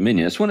opposed to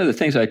dominion. That's one of the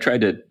things I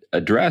tried to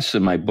address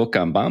in my book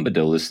on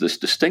Bombadil is this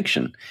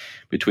distinction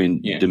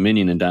between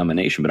dominion and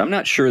domination. But I'm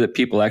not sure that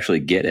people actually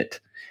get it.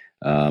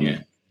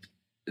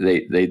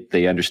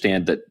 They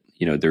understand that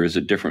there is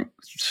a different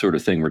sort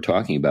of thing we're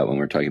talking about when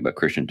we're talking about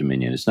Christian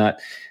dominion. It's not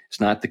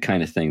the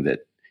kind of thing that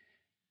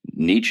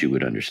Nietzsche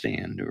would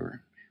understand,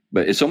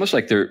 but it's almost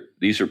like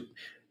this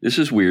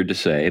is weird to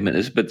say,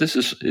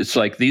 it's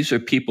like these are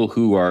people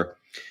who are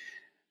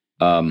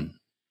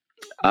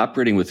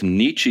operating with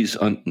Nietzsche's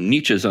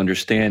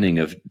understanding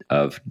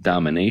of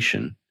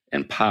domination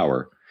and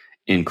power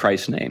in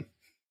Christ's name.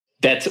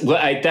 That's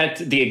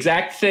the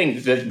exact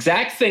thing. The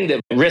exact thing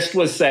that Rist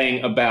was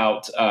saying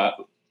about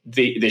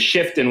the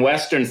shift in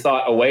Western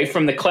thought away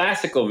from the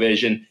classical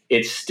vision.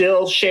 It's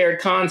still shared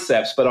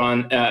concepts, but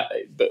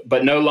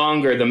no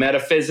longer the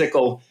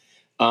metaphysical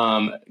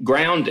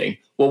grounding.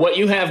 Well, what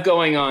you have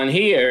going on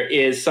here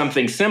is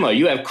something similar.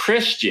 You have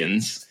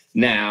Christians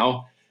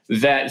now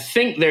that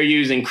think they're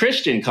using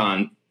Christian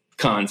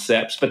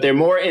concepts, but they're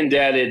more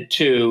indebted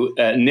to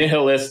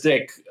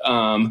nihilistic.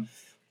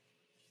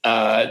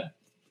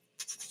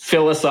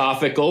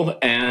 Philosophical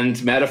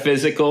and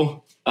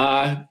metaphysical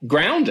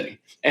grounding.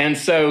 And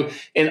so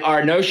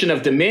our notion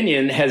of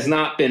dominion has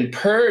not been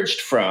purged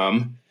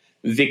from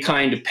the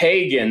kind of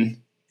pagan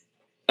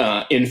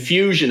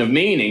infusion of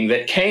meaning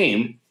that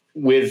came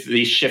with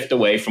the shift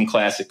away from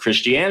classic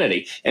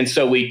Christianity. And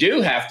so we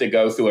do have to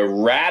go through a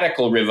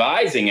radical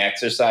revising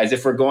exercise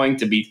if we're going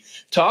to be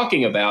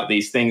talking about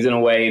these things in a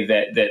way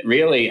that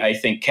really, I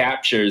think,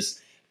 captures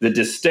the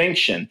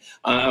distinction.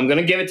 I'm going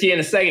to give it to you in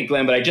a second,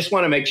 Glenn, but I just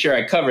want to make sure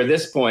I cover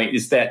this point,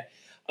 is that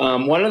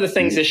one of the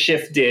things this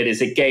shift did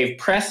is it gave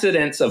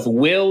precedence of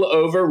will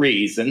over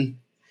reason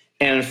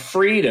and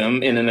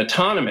freedom in an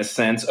autonomous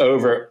sense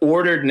over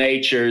ordered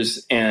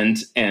natures and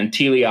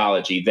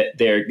teleology, that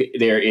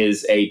there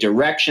is a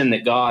direction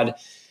that God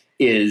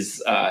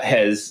has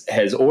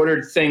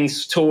ordered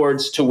things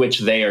towards to which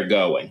they are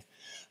going.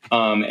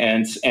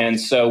 And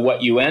so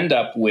what you end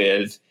up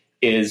with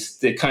is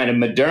the kind of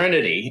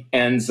modernity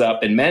ends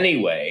up in many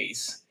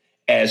ways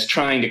as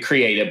trying to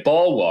create a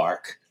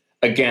bulwark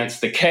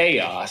against the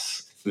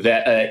chaos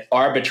that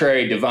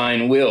arbitrary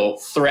divine will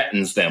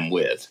threatens them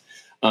with.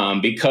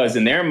 Because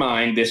in their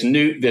mind, this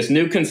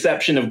new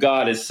conception of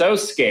God is so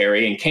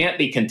scary and can't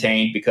be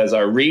contained because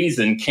our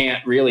reason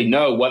can't really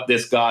know what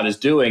this God is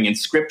doing. And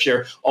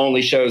Scripture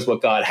only shows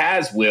what God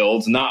has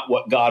willed, not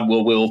what God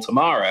will will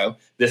tomorrow.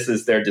 This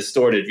is their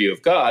distorted view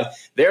of God.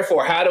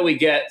 Therefore, how do we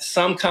get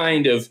some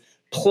kind of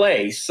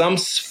place, some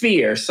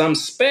sphere, some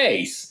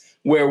space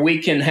where we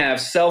can have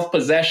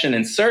self-possession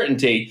and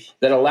certainty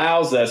that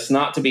allows us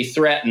not to be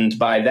threatened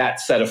by that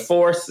set of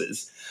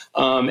forces?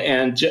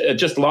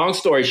 Just long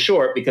story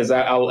short, because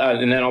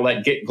and then I'll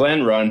let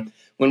Glenn run.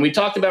 When we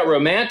talked about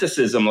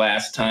romanticism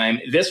last time,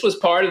 this was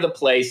part of the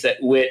place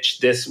at which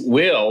this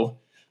will,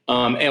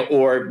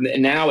 or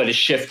now it is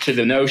shift to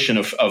the notion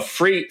of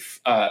free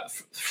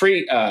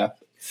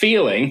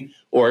feeling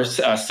or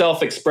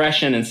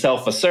self-expression and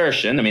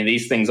self-assertion.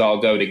 These things all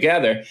go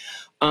together.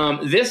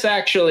 This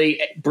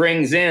actually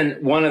brings in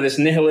one of this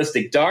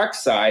nihilistic dark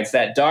sides,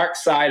 that dark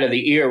side of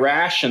the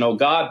irrational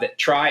God that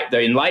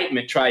the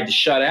Enlightenment tried to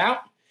shut out.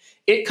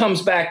 It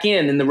comes back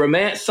in,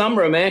 and some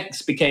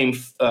romantics became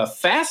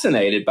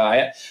fascinated by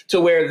it, to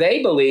where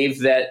they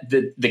believe that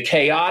the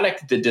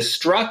chaotic, the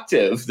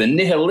destructive, the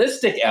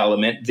nihilistic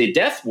element, the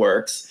death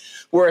works,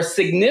 were a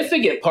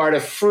significant part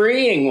of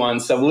freeing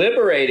oneself,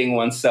 liberating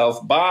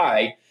oneself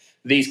by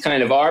these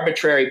kind of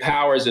arbitrary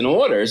powers and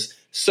orders,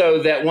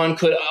 so that one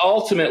could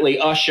ultimately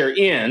usher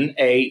in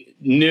a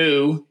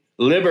new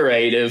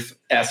liberative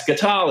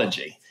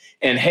eschatology.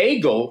 And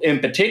Hegel, in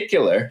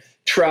particular,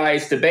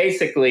 tries to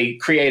basically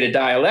create a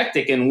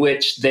dialectic in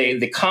which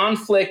the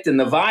conflict and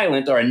the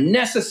violent are a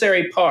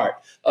necessary part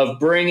of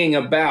bringing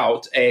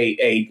about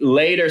a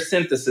later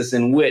synthesis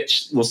in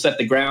which will set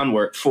the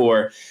groundwork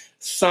for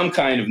some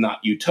kind of not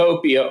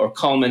utopia or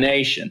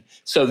culmination.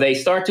 So they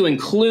start to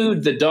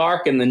include the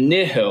dark and the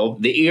nihil,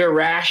 the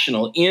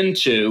irrational,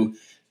 into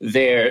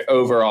their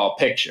overall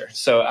picture.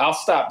 So I'll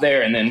stop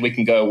there, and then we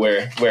can go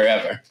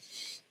wherever.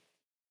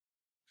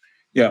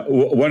 Yeah,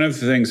 one of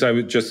the things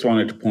I just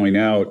wanted to point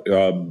out,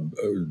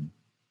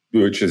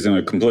 which is in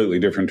a completely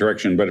different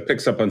direction, but it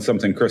picks up on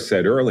something Chris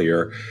said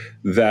earlier,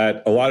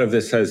 that a lot of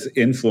this has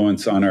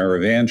influence on our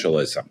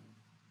evangelism.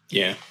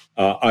 Yeah.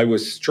 I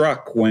was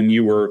struck when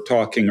you were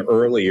talking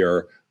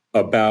earlier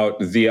about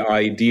the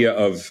idea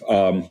of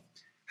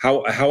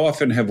how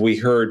often have we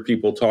heard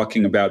people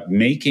talking about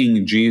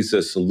making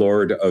Jesus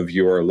Lord of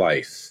your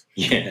life?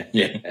 Yeah.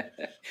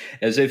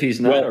 As if he's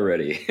not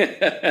already.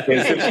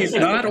 As if he's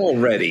not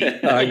already.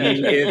 I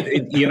mean,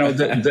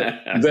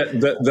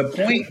 the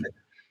point.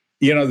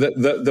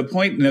 The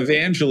point in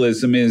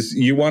evangelism is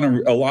you want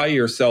to ally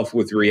yourself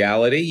with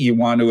reality. You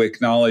want to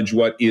acknowledge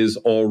what is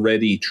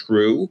already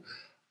true.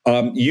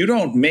 You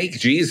don't make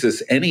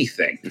Jesus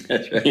anything.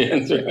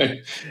 That's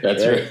right.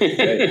 That's right.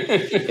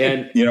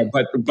 And you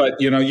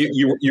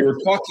were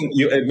talking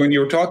when you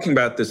were talking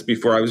about this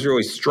before. I was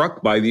really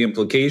struck by the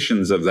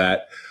implications of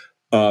that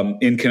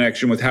in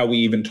connection with how we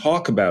even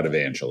talk about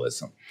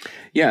evangelism.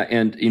 Yeah,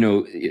 and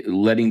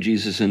letting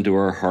Jesus into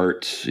our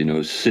hearts,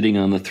 sitting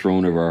on the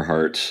throne of our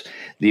hearts.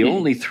 The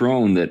only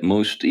throne that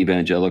most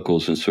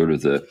evangelicals and sort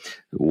of the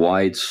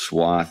wide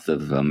swath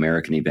of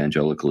American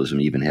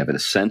evangelicalism even have a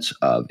sense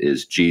of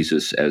is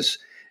Jesus as,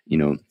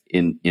 in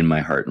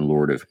my heart and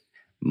Lord of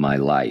my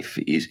life.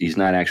 He's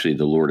not actually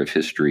the Lord of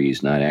history.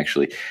 He's not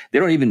actually. They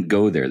don't even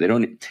go there. They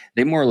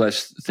more or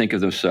less think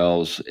of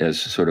themselves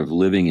as sort of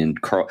living in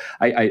Carl.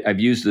 I've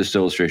used this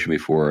illustration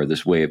before,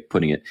 this way of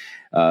putting it.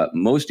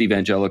 Most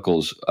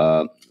evangelicals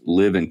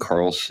live in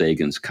Carl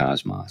Sagan's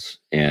cosmos,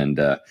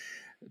 and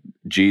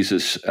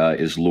Jesus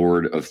is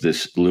Lord of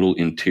this little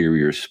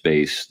interior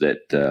space that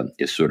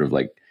is sort of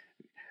like,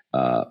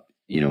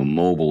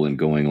 mobile and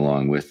going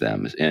along with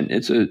them. And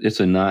it's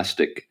a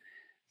Gnostic,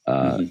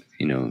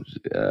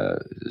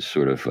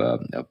 sort of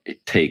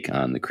take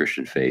on the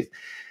Christian faith.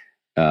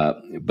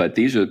 But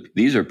these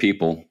are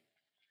people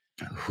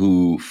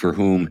for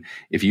whom,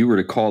 if you were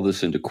to call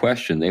this into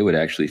question, they would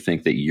actually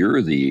think that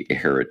you're the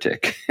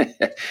heretic.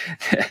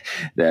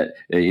 That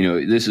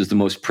this is the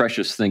most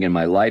precious thing in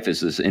my life,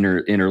 is this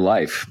inner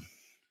life.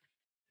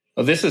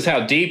 Well, this is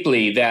how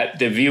deeply that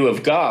the view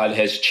of God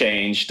has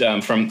changed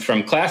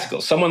from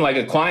classical. Someone like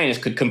Aquinas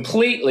could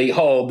completely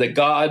hold that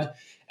God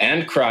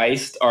and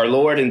Christ are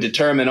Lord and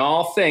determine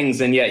all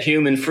things, and yet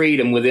human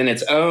freedom within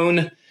its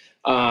own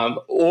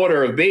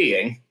order of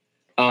being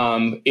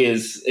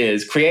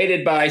is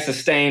created by,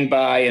 sustained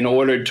by, and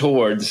ordered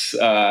towards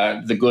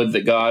the good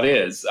that God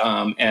is,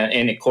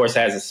 and of course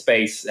has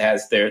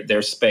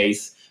their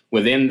space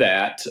within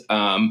that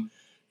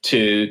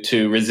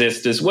to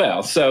resist as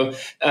well. So,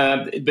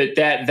 but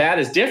that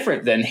is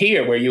different than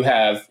here, where you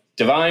have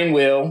divine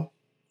will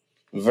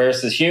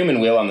versus human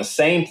will on the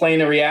same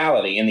plane of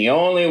reality, and the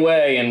only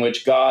way in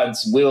which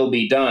God's will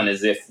be done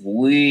is if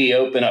we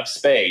open up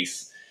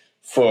space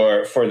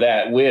for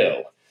that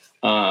will.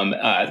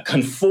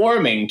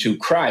 Conforming to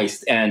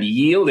Christ and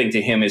yielding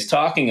to him is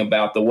talking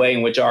about the way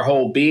in which our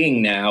whole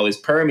being now is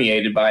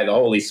permeated by the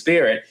Holy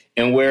Spirit,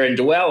 and we're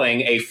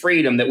indwelling a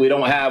freedom that we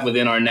don't have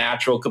within our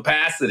natural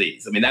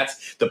capacities. I mean,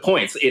 that's the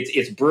point.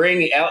 It's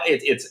bringing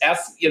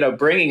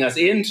us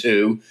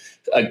into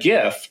a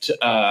gift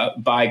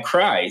by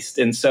Christ.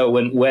 And so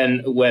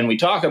when we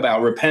talk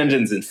about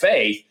repentance and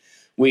faith,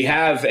 we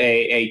have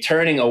a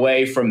turning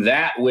away from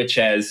that which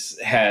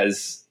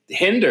has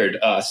hindered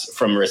us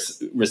from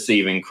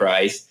receiving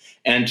Christ,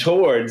 and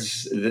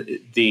towards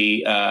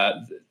the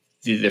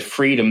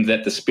freedom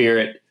that the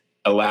Spirit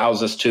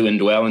allows us to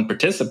indwell and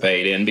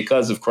participate in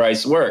because of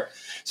Christ's work.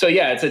 So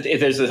yeah,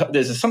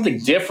 there's something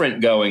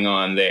different going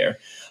on there.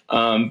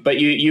 But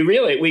you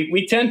really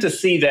we tend to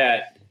see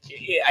that,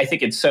 I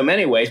think, in so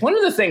many ways. One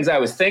of the things I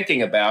was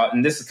thinking about,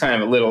 and this is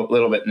kind of a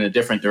little bit in a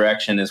different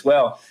direction as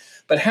well,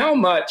 but how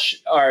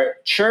much our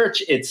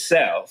church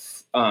itself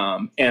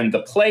and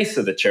the place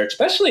of the church,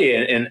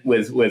 especially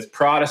with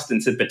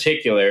Protestants in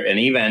particular and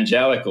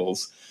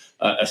evangelicals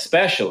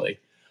especially,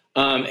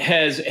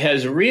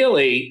 has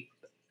really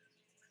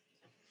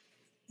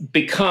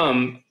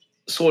become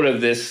sort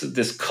of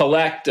this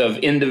collect of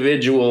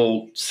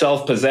individual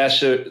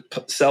self-possessors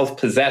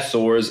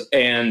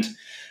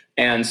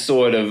and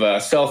sort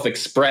of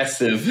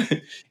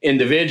self-expressive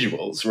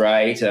individuals,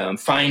 right?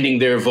 Finding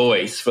their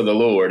voice for the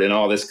Lord and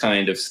all this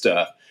kind of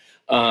stuff,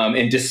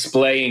 and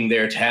displaying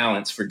their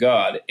talents for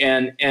God.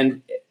 And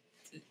then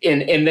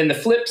the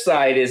flip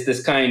side is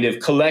this kind of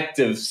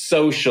collective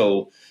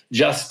social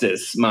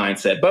justice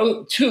mindset,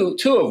 both two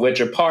of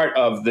which are part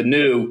of the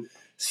new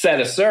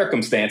set of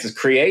circumstances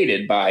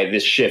created by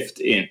this shift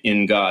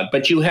in God.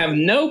 But you have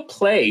no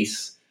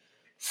place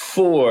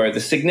for the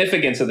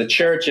significance of the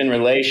church in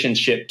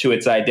relationship to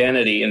its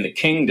identity in the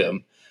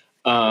kingdom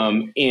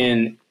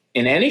in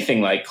anything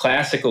like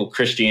classical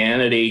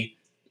Christianity,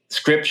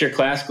 scripture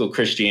classical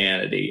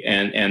Christianity,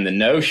 and the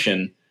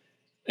notion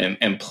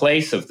and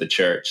place of the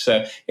church.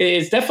 So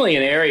it's definitely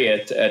an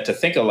area to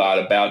think a lot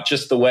about,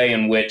 just the way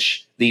in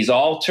which these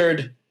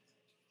altered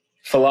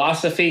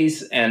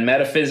philosophies and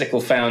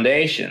metaphysical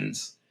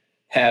foundations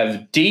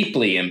have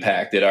deeply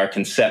impacted our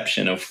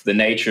conception of the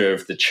nature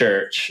of the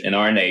church and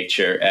our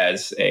nature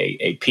as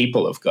a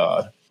people of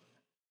God.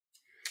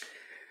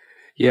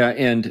 Yeah,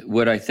 and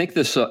what I think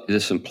this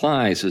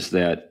implies is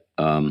that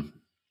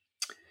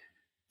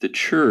the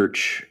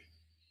church,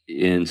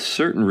 in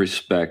certain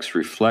respects,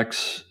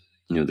 reflects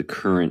the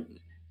current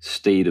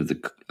state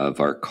of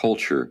our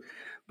culture,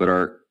 but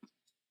our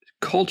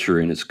culture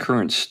in its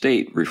current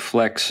state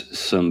reflects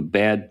some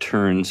bad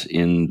turns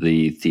in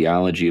the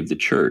theology of the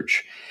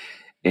church.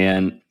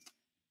 And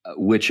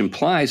which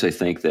implies, I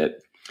think, that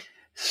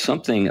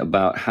something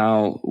about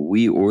how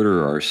we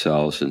order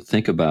ourselves and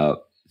think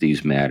about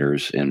these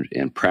matters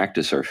and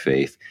practice our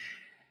faith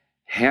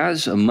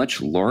has a much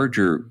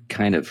larger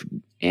kind of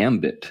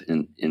ambit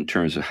in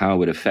terms of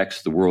how it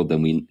affects the world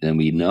than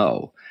we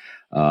know.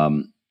 There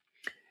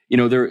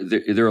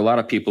are a lot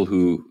of people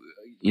who,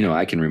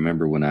 I can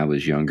remember when I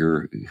was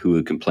younger, who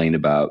would complain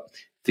about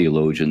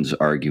theologians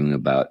arguing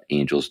about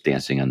angels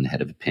dancing on the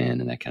head of a pin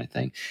and that kind of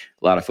thing.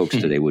 A lot of folks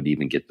today wouldn't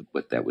even get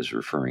what that was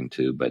referring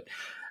to. But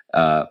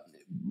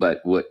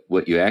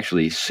what you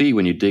actually see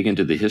when you dig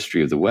into the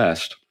history of the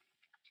West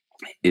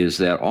is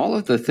that all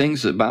of the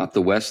things about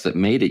the West that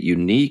made it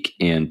unique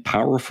and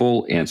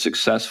powerful and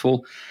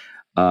successful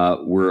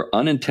were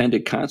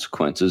unintended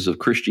consequences of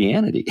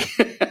Christianity.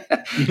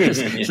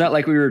 It's not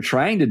like we were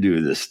trying to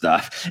do this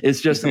stuff. It's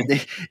just,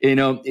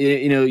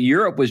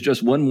 Europe was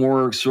just one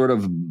more sort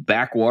of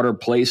backwater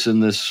place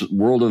in this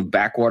world of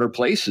backwater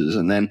places.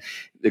 And then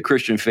the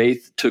Christian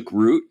faith took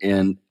root,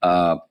 and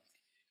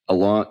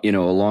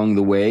along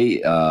the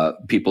way,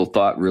 people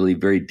thought really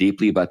very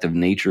deeply about the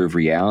nature of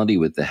reality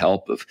with the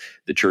help of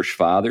the church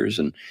fathers.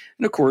 And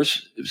of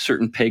course,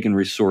 certain pagan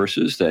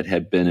resources that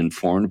had been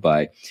informed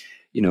by,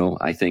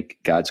 I think,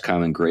 God's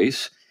common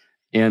grace.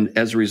 And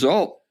as a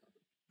result,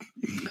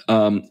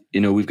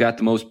 we've got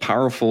the most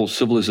powerful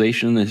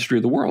civilization in the history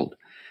of the world.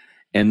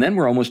 And then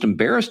we're almost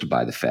embarrassed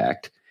by the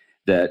fact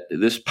that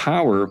this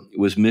power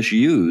was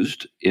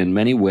misused in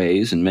many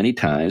ways and many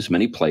times,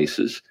 many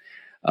places.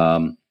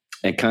 And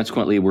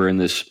consequently, we're in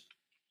this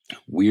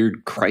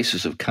weird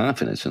crisis of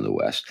confidence in the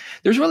West.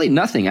 There's really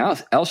nothing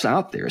else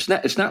out there.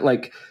 It's not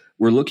like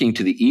we're looking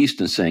to the East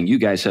and saying, you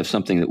guys have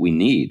something that we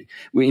need.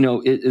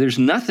 There's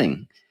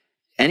nothing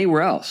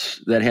anywhere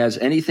else that has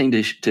anything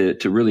to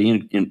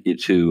really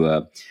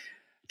to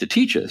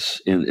teach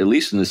us, at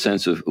least in the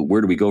sense of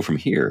where do we go from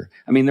here.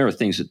 I mean, there are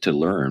things to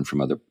learn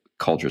from other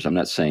cultures. I'm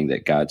not saying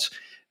that God's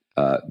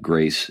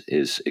grace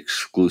is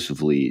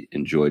exclusively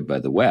enjoyed by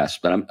the West,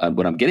 but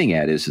what I'm getting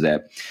at is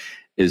that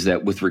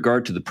with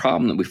regard to the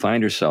problem that we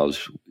find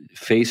ourselves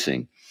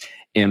facing,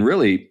 and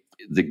really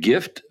the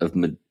gift of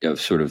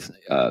sort of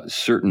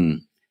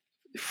certain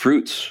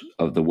fruits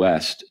of the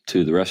West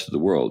to the rest of the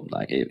world,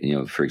 like,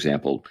 for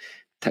example,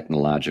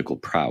 technological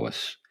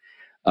prowess.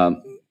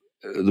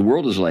 The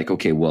world is like,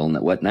 okay, well,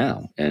 what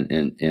now?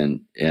 And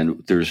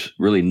there's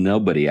really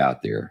nobody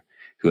out there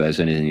who has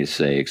anything to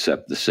say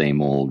except the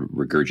same old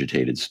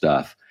regurgitated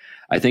stuff.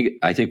 I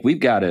think we've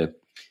got to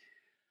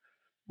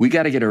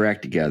get our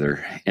act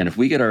together. And if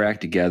we get our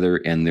act together,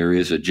 and there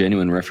is a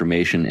genuine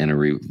reformation and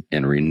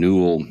a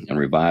renewal and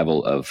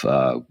revival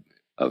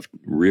of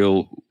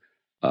real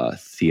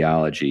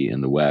theology in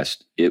the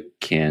West, it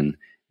can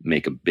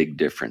make a big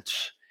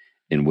difference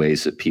in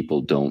ways that people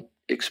don't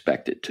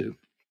expect it to.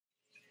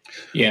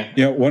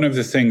 Yeah. One of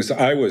the things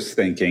I was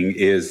thinking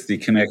is the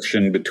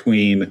connection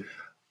between,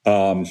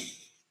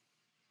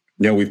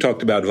 we've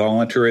talked about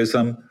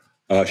voluntarism,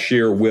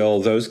 sheer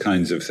will, those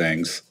kinds of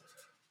things.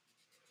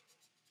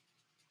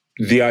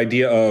 The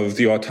idea of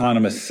the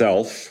autonomous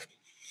self.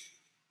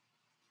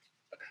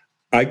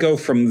 I go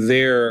from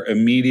there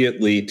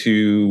immediately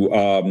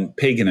to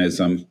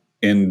paganism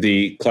in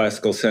the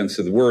classical sense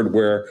of the word,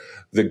 where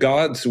the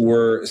gods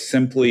were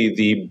simply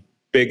the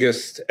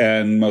biggest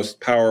and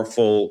most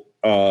powerful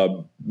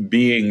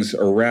beings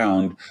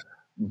around,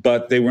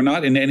 but they were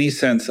not in any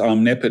sense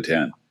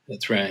omnipotent.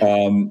 That's right.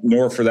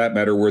 Nor, for that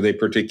matter, were they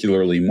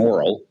particularly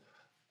moral.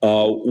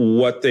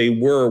 What they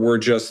were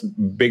just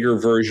bigger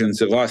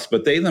versions of us,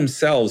 but they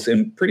themselves,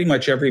 in pretty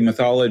much every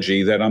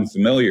mythology that I'm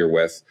familiar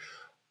with,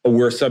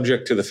 were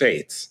subject to the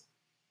fates.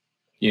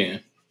 Yeah.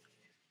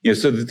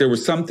 So that there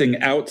was something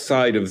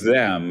outside of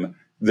them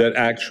that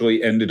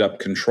actually ended up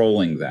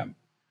controlling them.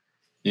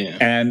 Yeah.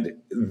 And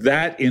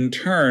that in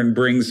turn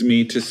brings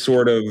me to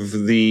sort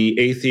of the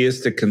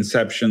atheistic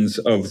conceptions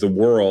of the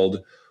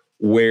world,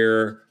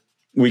 where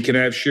we can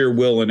have sheer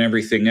will and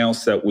everything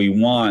else that we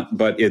want,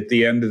 but at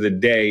the end of the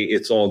day,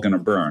 it's all going to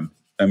burn.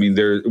 I mean,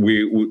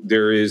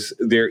 there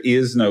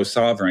is no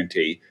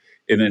sovereignty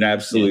in an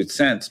absolute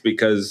sense,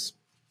 because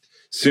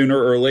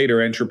sooner or later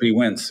entropy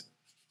wins.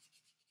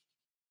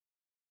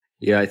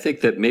 Yeah, I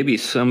think that maybe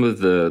some of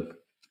the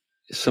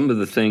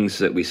things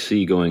that we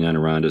see going on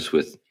around us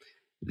with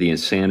the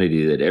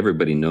insanity that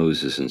everybody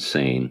knows is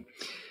insane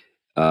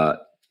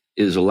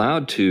is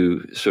allowed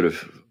to sort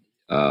of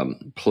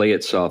play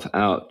itself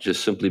out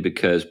just simply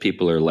because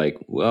people are like,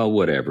 well,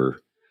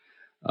 whatever.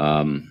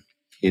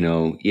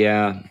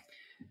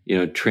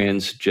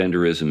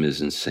 Transgenderism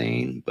is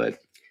insane, but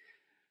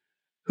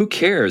who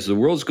cares? The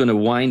world's going to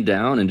wind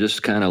down and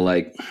just kind of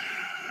like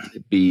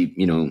be,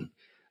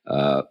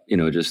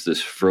 just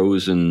this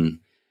frozen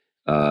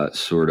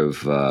sort of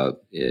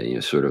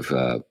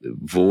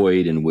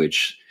void in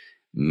which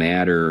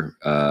matter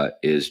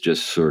is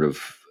just sort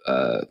of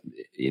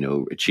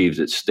achieves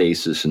its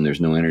stasis and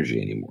there's no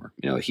energy anymore.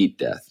 Heat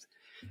death.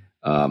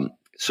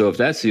 So if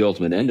that's the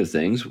ultimate end of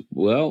things,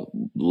 well,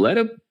 let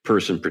a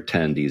person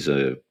pretend he's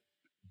a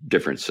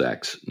different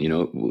sex.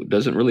 It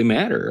doesn't really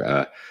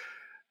matter.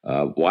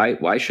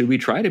 Why should we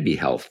try to be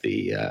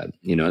healthy?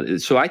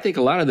 So I think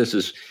a lot of this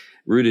is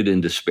rooted in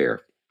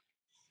despair.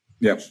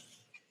 Yep.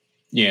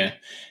 Yeah,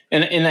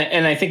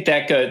 and I think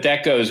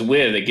that goes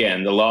with,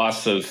 again, the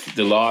loss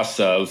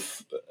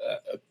of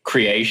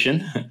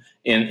creation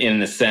in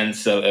the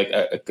sense of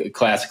a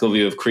classical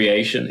view of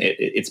creation.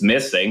 It's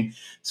missing,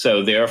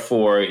 so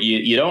therefore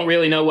you don't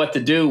really know what to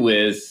do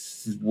with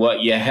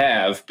what you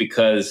have,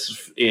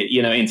 because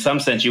in some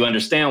sense you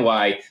understand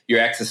why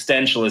your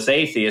existentialist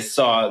atheist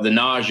saw the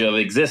nausea of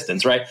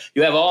existence, right?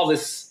 You have all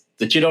this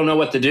that you don't know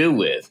what to do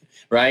with.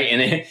 Right.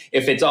 And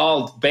if it's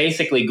all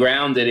basically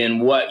grounded in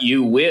what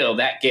you will,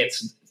 that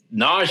gets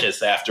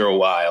nauseous after a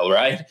while.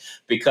 Right.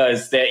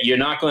 Because that you're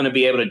not going to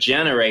be able to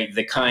generate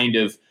the kind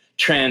of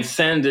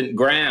transcendent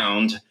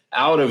ground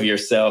out of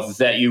yourself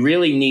that you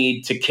really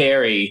need to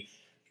carry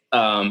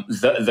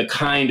the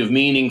kind of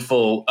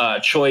meaningful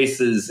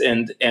choices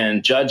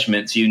and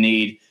judgments you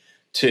need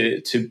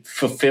to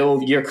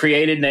fulfill your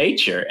created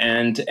nature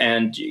and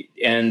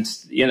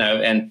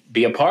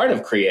be a part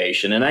of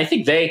creation. And I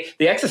think the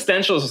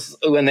existentials,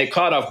 when they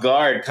caught off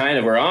guard, kind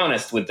of were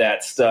honest with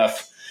that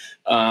stuff.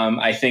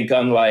 I think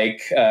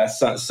unlike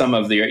some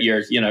of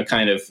your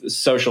kind of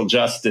social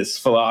justice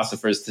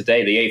philosophers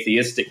today, the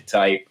atheistic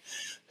type,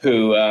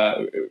 who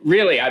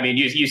really, I mean,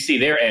 you see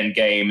their end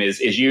game is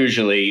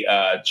usually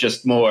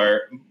just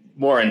more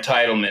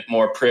entitlement,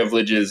 more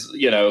privileges,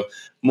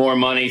 more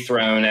money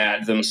thrown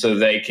at them so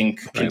they can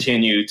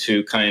continue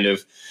to kind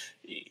of,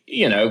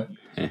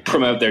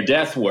 promote their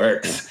death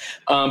works.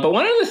 But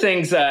one of the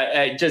things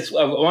I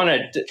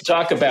want to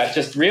talk about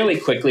just really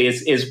quickly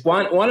is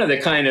one of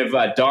the kind of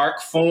dark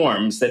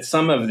forms that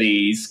some of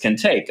these can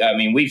take. I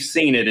mean, we've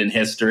seen it in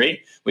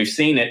history. We've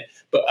seen it,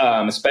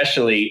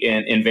 especially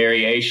in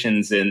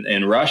variations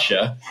in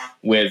Russia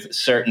with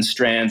certain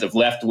strands of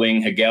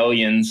left-wing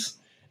Hegelians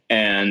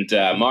and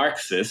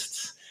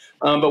Marxists.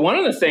 But one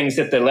of the things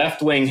that the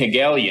left-wing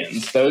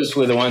Hegelians, those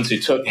were the ones who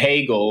took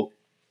Hegel,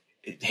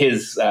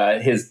 his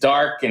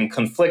dark and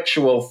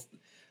conflictual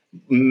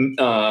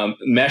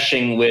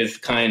meshing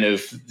with kind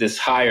of this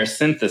higher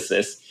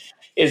synthesis,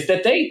 is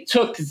that they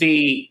took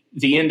the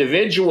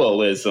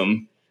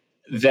individualism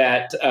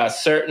that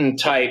certain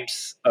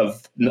types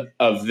of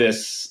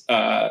this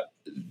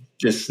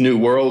new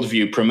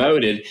worldview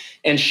promoted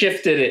and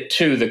shifted it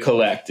to the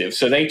collective.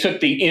 So they took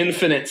the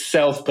infinite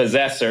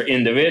self-possessor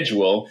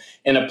individual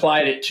and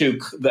applied it to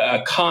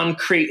the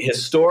concrete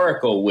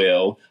historical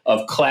will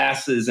of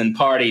classes and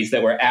parties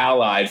that were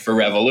allied for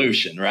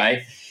revolution,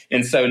 right?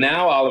 And so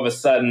now all of a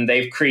sudden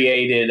they've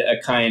created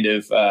a kind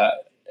of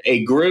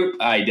a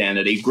group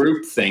identity,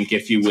 groupthink,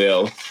 if you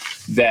will,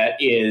 that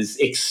is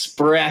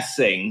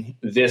expressing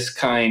this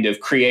kind of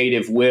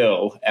creative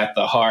will at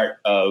the heart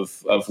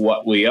of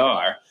what we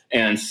are,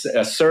 and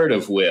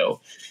assertive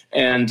will.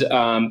 And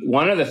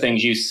one of the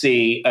things you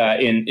see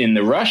in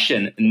the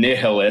Russian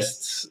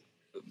nihilists,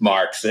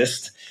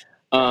 Marxist,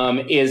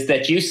 is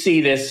that you see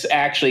this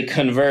actually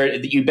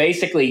convert. You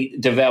basically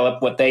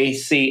develop what they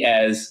see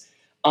as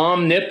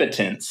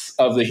omnipotence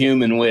of the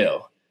human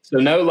will. So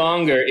no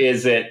longer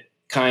is it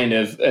kind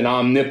of an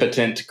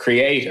omnipotent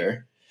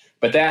creator,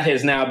 but that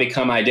has now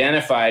become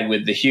identified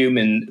with the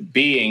human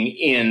being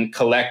in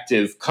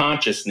collective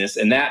consciousness,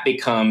 and that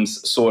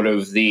becomes sort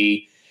of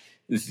the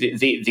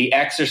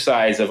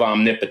exercise of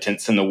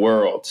omnipotence in the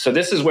world. So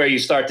this is where you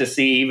start to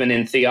see, even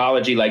in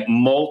theology like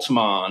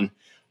Moltmann,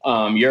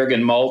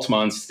 Jürgen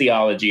Moltmann's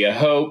Theology of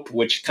Hope,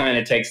 which kind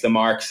of takes the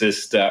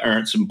Marxist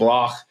Ernst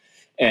Bloch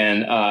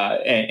and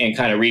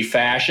kind of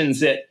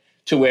refashions it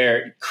to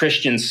where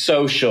Christian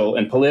social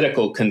and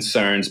political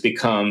concerns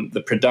become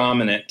the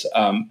predominant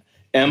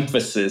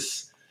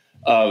emphasis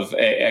of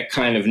a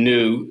kind of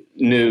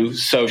new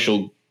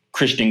social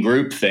Christian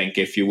groupthink,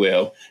 if you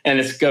will. And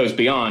it goes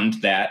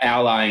beyond that,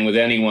 allying with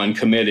anyone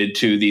committed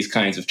to these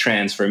kinds of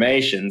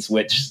transformations,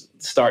 which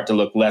start to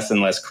look less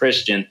and less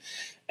Christian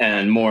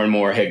and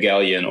more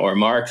Hegelian or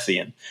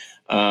Marxian.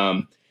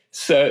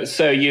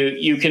 So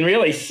you can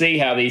really see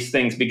how these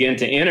things begin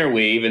to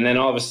interweave. And then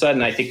all of a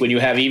sudden, I think when you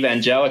have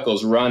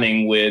evangelicals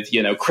running with,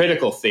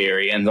 critical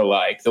theory and the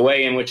like, the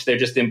way in which they're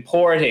just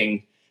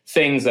importing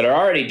things that are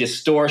already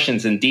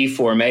distortions and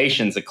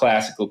deformations of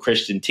classical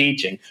Christian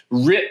teaching,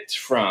 ripped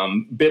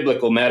from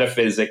biblical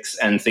metaphysics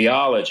and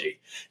theology,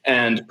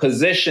 and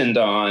positioned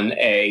on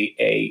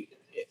a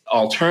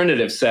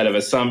alternative set of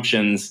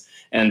assumptions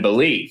and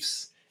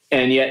beliefs,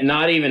 and yet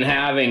not even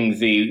having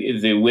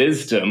the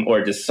wisdom or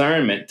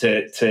discernment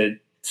to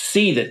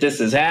see that this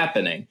is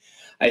happening,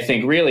 I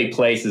think really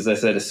places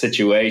us at a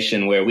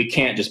situation where we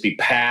can't just be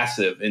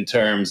passive in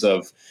terms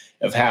of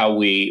how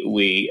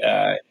we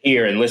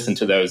hear and listen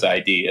to those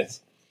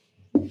ideas.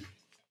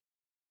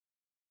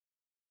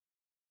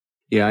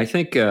 Yeah, I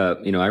think, I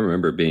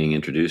remember being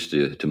introduced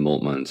to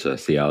Moltmann's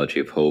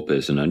Theology of Hope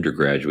as an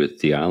undergraduate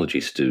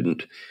theology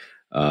student.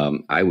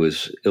 I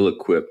was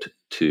ill-equipped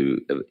to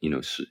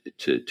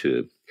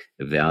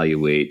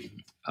evaluate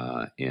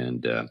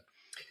and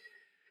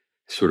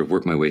sort of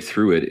work my way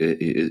through it,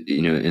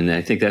 and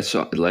I think that's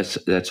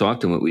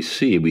often what we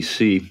see. We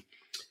see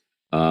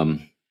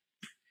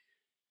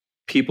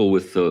people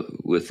with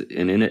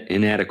an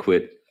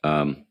inadequate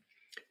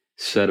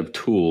set of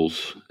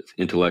tools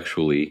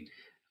intellectually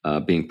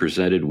being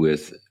presented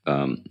with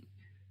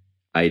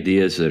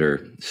ideas that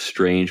are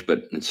strange,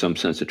 but in some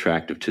sense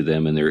attractive to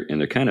them, and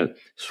they're kind of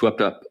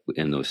swept up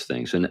in those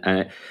things. And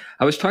I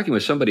was talking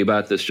with somebody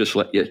about this just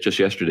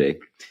yesterday,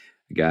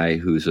 a guy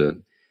who's a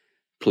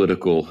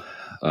political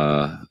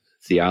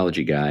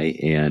theology guy,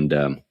 and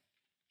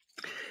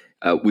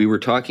we were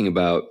talking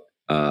about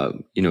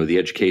the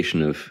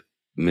education of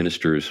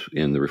ministers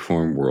in the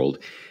Reform world,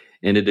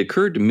 and it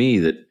occurred to me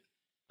that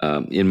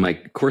in my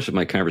course of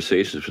my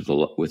conversations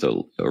with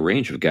a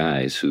range of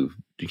guys who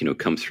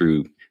come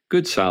through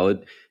good,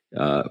 solid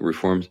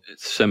Reformed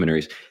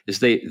seminaries, is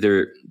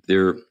their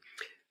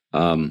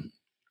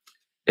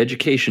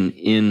education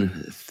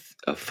in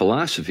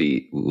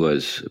philosophy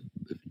was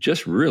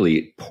just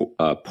really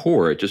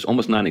poor, just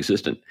almost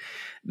non-existent.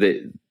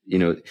 These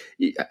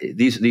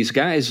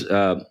guys,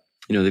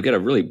 they've got a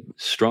really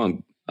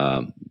strong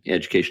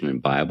education in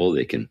Bible.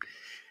 They can,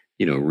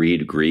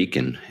 read Greek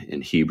and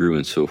Hebrew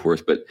and so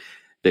forth, but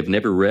they've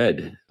never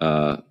read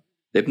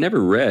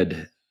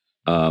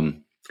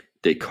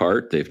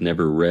Descartes. They've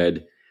never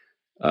read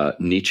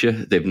Nietzsche.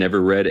 They've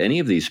never read any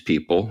of these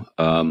people,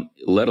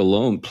 let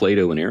alone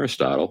Plato and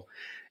Aristotle.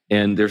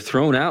 And they're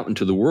thrown out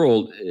into the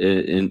world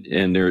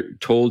and they're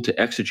told to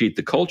exegete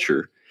the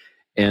culture,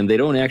 and they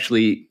don't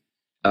actually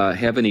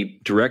have any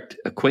direct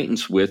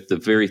acquaintance with the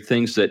very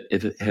things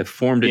that have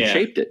formed and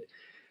shaped it.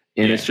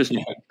 And it's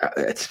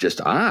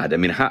just odd. I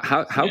mean,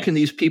 how can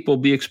these people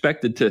be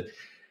expected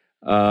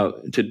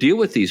to deal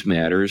with these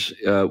matters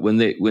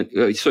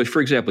so,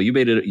 for example, you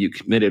made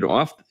an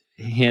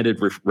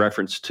offhanded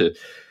reference to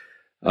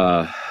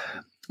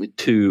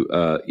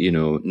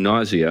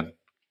nausea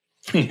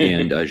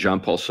and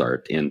Jean-Paul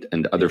Sartre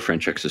and other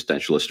French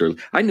existentialists.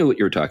 I knew what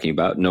you were talking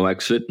about, No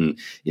Exit, and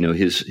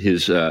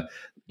his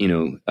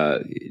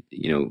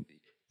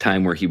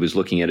time where he was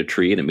looking at a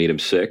tree and it made him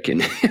sick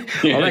and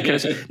all that kind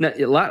of stuff. Now,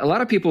 a lot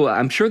of people,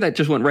 I'm sure that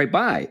just went right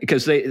by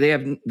because they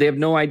have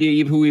no idea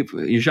even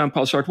who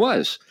Jean-Paul Sartre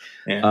was,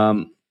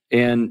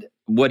 and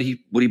what he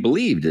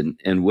believed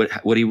and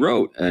what he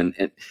wrote and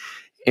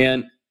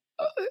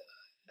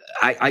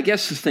I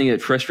guess the thing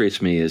that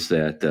frustrates me is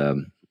that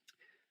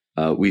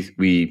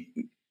we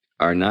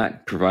are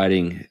not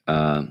providing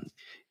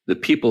the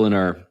people in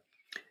our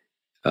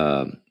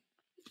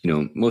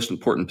most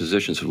important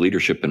positions of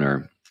leadership in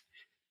our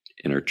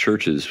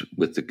churches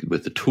with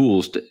the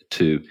tools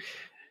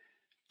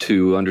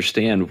to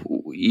understand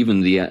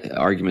even the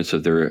arguments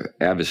of their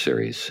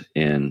adversaries,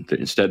 and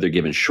instead they're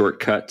given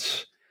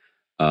shortcuts,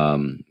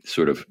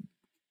 sort of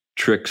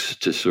tricks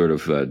to sort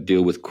of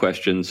deal with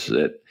questions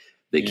that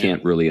they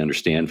can't really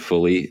understand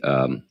fully.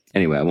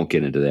 Anyway, I won't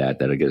get into that.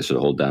 That'll get us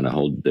down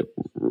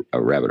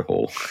a rabbit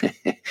hole.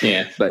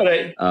 but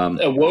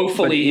a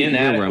woefully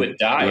inadequate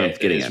diet.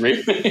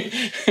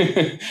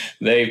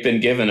 They've been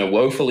given a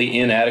woefully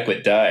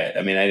inadequate diet.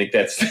 I mean, I think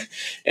that's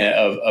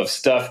of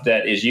stuff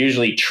that is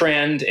usually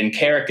trend and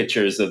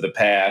caricatures of the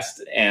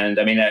past. And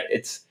I mean,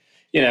 it's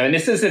and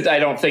this isn't, I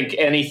don't think,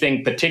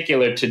 anything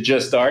particular to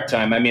just our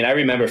time. I mean, I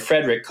remember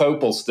Frederick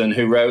Copleston,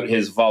 who wrote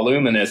his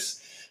voluminous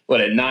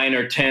 9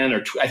 or 10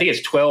 or I think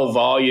it's 12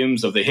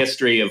 volumes of the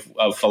history of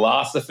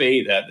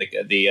philosophy,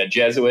 the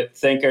Jesuit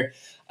thinker.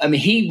 I mean,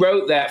 he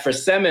wrote that for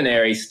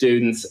seminary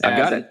students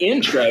as an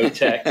intro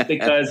text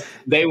because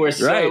they were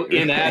so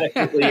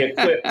inadequately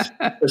equipped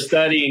for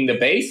studying the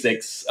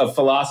basics of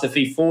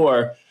philosophy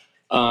for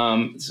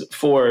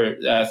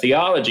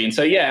theology. And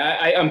so,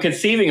 I'm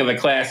conceiving of a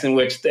class in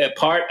which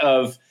part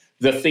of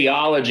the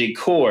theology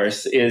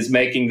course is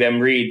making them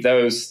read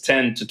those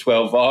 10 to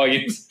 12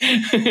 volumes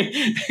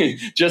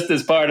just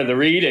as part of the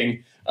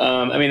reading.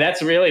 I mean,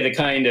 that's really the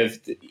kind of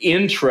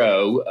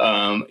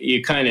intro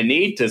you kind of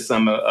need to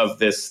some of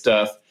this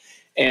stuff.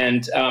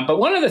 And but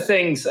one of the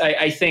things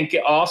I think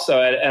also,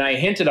 and I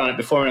hinted on it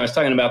before when I was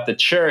talking about the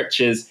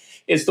church, is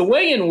the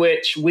way in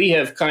which we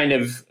have kind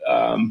of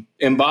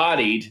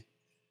embodied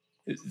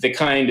the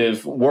kind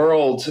of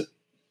world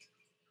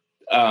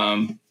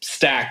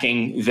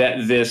stacking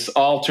that this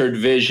altered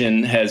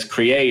vision has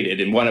created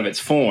in one of its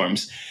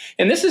forms.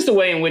 And this is the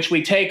way in which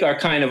we take our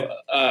kind of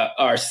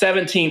our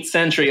 17th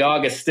century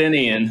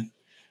Augustinian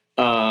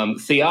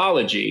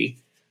theology,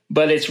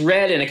 but it's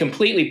read in a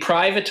completely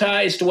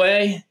privatized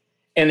way,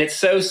 and it's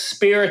so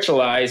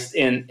spiritualized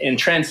and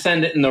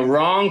transcendent in the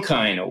wrong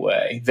kind of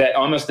way, that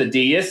almost a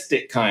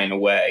deistic kind of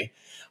way.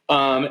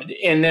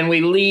 And then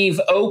we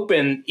leave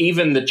open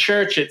even the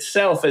church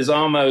itself as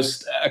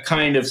almost a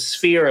kind of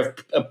sphere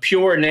of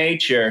pure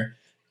nature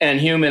and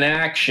human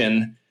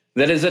action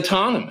that is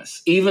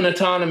autonomous, even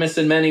autonomous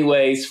in many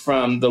ways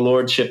from the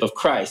lordship of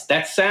Christ.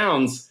 That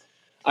sounds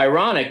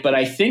ironic, but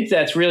I think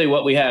that's really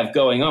what we have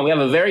going on. We have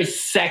a very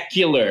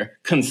secular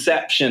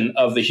conception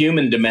of the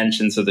human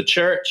dimensions of the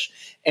church,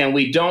 and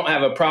we don't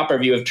have a proper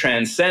view of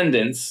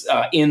transcendence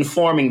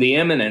informing the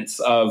immanence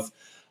of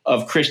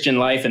Christian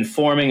life and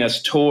forming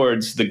us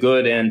towards the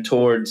good and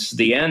towards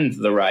the end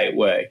the right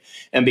way.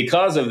 And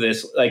because of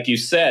this, like you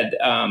said,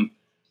 our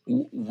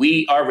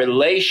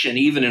relation,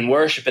 even in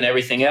worship and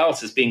everything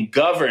else, is being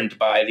governed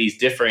by these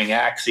differing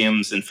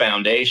axioms and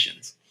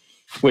foundations,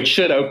 which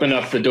should open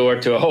up the door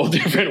to a whole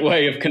different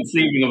way of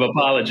conceiving of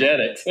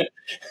apologetics.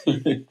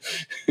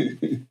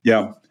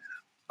 Yeah.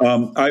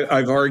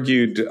 I've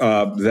argued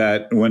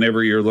that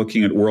whenever you're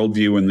looking at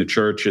worldview in the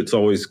church, it's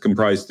always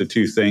comprised of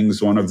two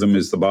things. One of them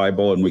is the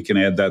Bible, and we can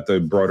add that to the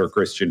broader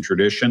Christian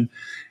tradition,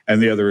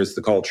 and the other is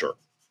the culture.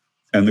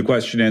 And the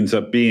question ends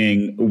up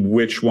being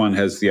which one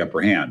has the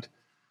upper hand.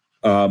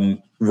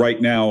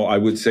 Right now, I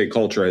would say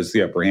culture has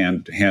the upper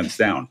hand, hands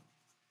down.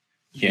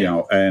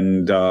 Yeah.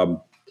 And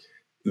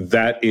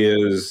that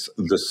is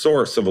the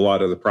source of a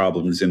lot of the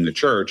problems in the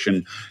church.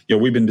 And,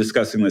 we've been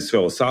discussing this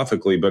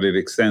philosophically, but it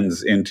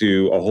extends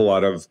into a whole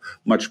lot of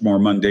much more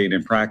mundane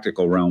and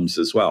practical realms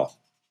as well.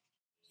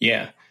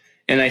 Yeah.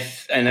 And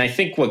I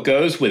think what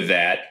goes with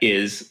that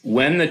is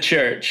when the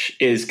church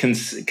is,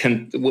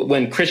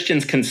 when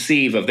Christians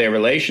conceive of their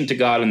relation to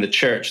God and the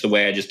church, the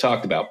way I just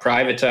talked about,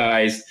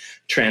 privatized,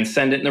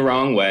 transcendent in the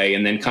wrong way,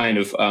 and then kind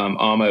of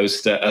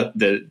almost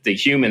the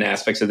human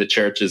aspects of the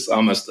church is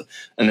almost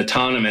an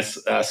autonomous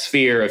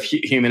sphere of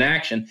human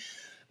action,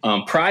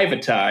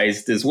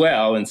 privatized as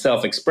well and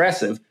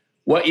self-expressive,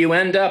 what you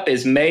end up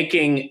is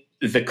making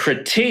the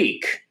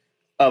critique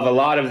of a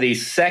lot of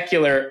these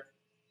secular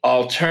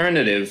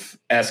alternative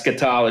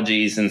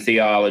eschatologies and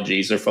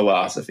theologies or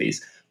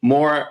philosophies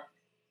more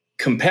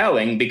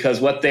compelling, because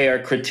what they are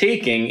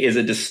critiquing is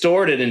a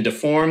distorted and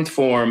deformed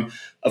form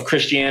of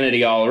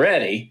Christianity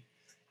already.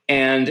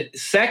 And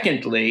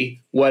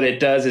secondly, what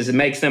it does is it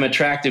makes them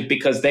attractive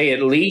because they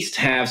at least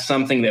have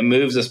something that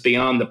moves us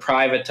beyond the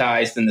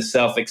privatized and the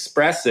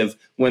self-expressive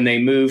when they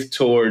move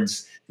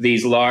towards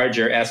these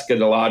larger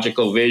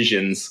eschatological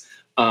visions,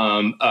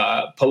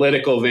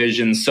 political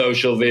visions,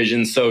 social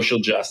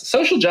justice.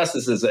 Social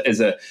justice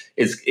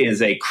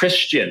is a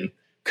Christian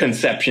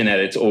conception at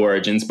its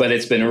origins, but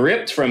it's been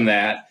ripped from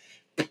that,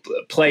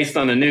 placed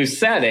on a new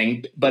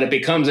setting, but it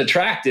becomes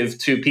attractive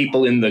to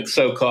people in the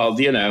so-called,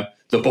 the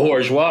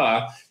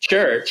bourgeois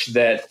church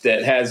that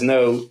has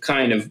no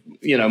kind of,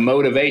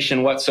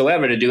 motivation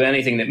whatsoever to do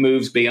anything that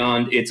moves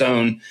beyond its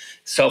own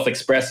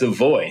self-expressive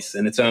voice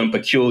and its own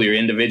peculiar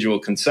individual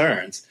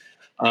concerns.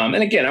 And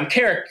again, I'm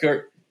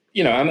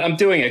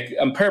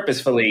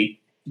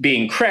purposefully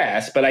being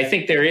crass, but I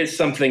think there is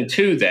something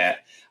to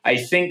that. I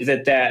think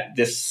that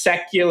the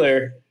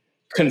secular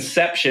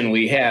conception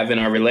we have in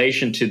our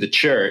relation to the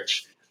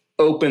church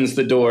opens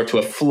the door to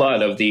a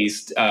flood of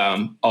these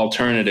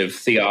alternative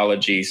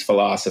theologies,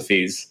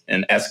 philosophies,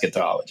 and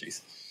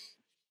eschatologies.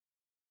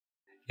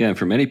 Yeah, and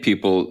for many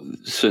people,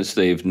 since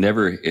they've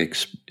never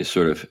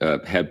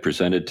had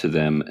presented to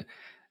them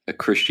a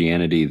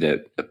Christianity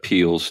that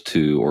appeals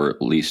to, or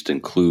at least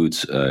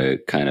includes, a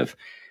kind of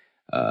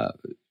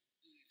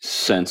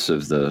sense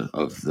of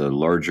the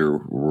larger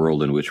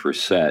world in which we're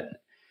set,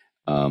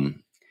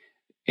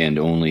 and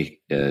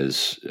only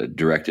as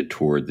directed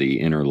toward the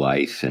inner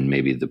life and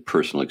maybe the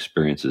personal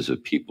experiences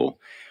of people,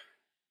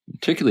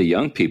 particularly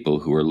young people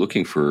who are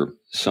looking for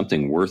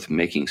something worth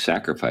making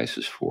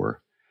sacrifices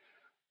for.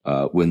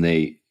 When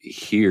they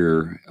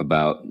hear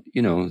about,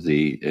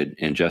 the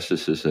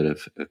injustices that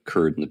have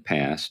occurred in the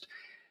past,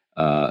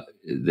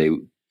 they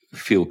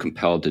feel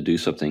compelled to do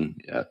something,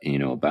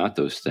 about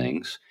those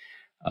things.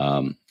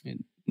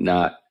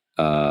 not,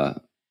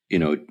 you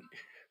know,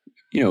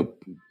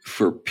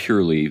 for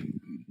purely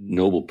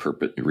noble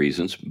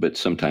reasons, but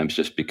sometimes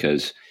just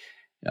because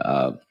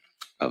of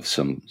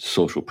some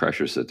social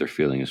pressures that they're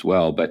feeling as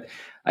well. But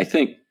I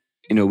think,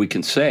 we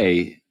can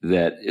say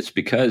that it's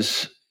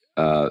because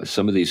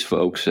some of these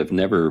folks have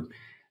never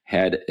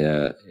had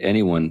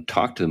anyone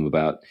talk to them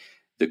about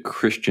the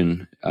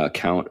Christian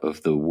account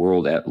of the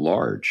world at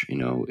large,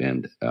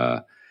 and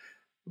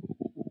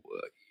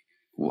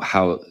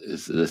how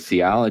the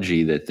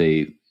theology that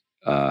they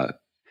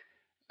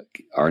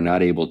are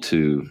not able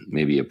to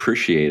maybe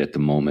appreciate at the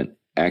moment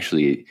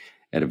actually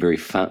at a very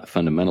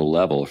fundamental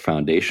level,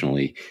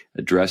 foundationally,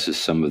 addresses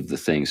some of the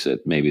things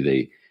that maybe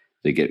they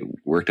get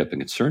worked up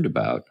and concerned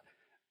about,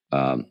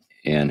 and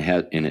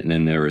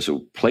then there is a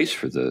place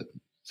for the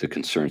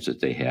concerns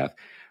that they have,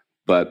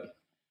 but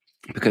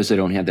because they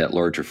don't have that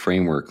larger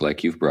framework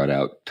like you've brought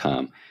out,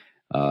 Tom,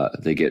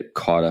 they get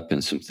caught up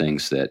in some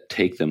things that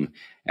take them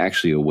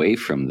actually away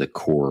from the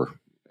core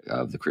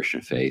of the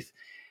Christian faith.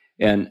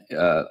 And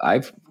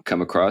I've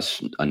come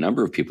across a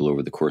number of people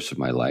over the course of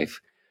my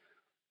life.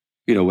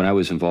 When I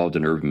was involved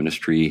in urban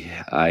ministry,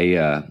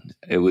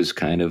 it was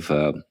kind of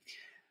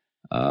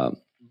a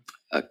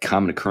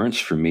common occurrence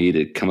for me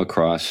to come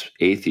across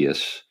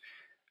atheists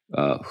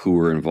who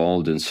were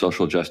involved in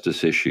social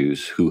justice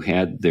issues, who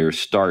had their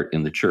start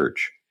in the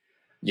church.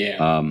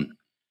 Yeah.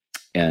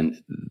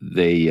 And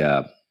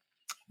they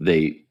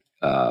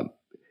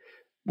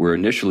were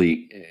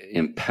initially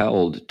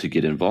impelled to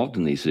get involved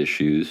in these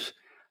issues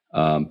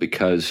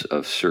because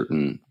of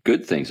certain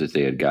good things that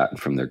they had gotten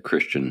from their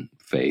Christian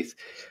faith,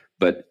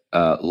 but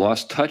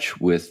lost touch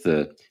with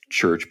the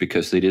church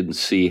because they didn't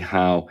see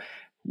how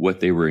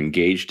what they were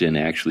engaged in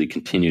actually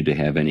continued to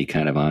have any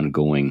kind of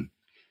ongoing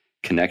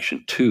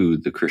connection to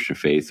the Christian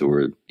faith,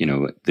 or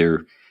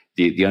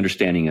the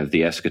understanding of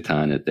the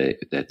eschaton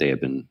that they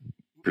have been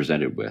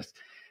presented with.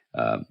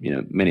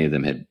 Many of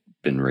them had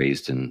been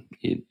raised in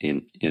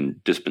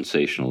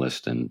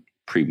dispensationalist and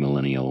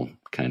premillennial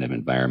kind of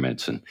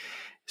environments, and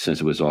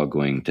since it was all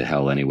going to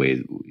hell anyway,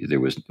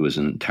 it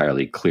wasn't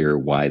entirely clear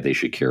why they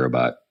should care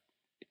about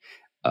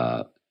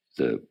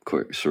the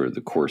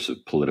course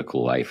of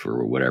political life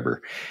or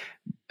whatever.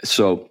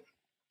 So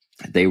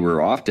they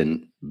were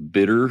often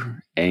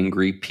bitter,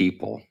 angry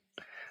people.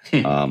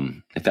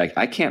 In fact,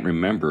 I can't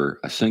remember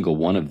a single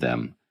one of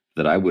them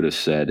that I would have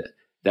said,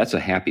 that's a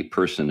happy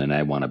person and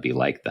I want to be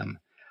like them.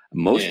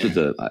 Most of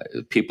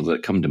the people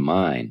that come to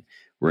mind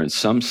were in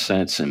some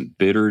sense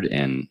embittered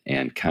and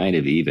kind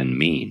of even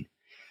mean.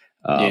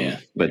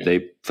 But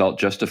they felt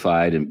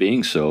justified in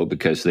being so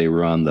because they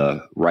were on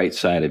the right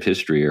side of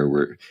history or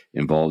were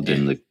involved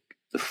in the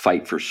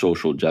fight for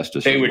social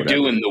justice. They were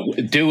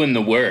doing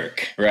the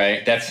work,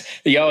 right? That's,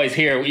 you always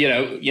hear,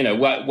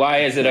 why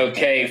is it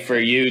okay for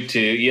you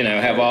to,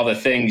 have all the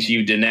things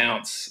you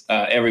denounce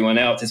everyone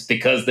else? It's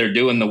because they're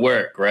doing the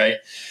work, right?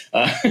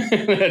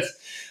 But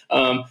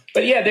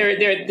yeah,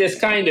 they're this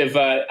kind of,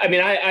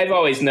 I've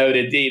always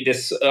noted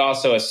this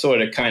also a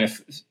sort of kind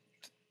of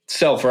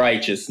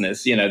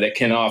self-righteousness, that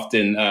can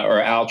often,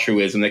 or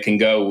altruism that can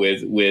go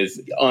with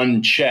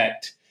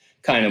unchecked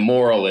kind of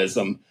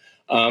moralism.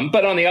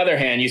 But on the other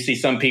hand, you see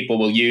some people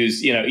will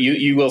use,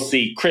 you will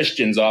see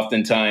Christians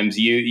oftentimes,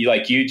 you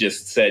like you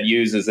just said,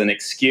 use as an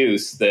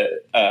excuse that,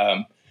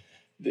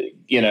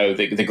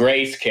 the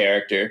grace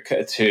character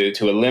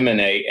to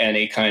eliminate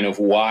any kind of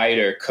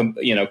wider,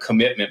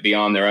 commitment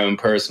beyond their own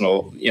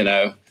personal,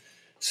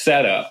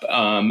 setup.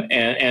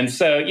 And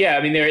so,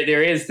 yeah,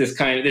 there is this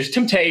kind of, there's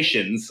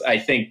temptations, I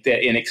think,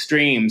 that in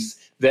extremes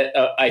that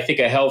I think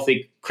a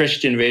healthy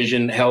Christian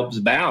vision helps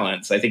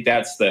balance. I think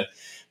that's the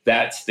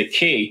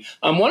key.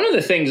 One of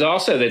the things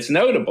also that's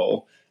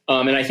notable,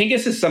 and I think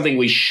this is something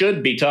we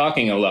should be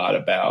talking a lot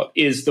about,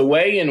 is the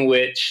way in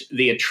which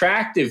the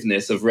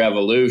attractiveness of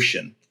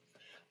revolution,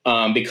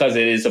 because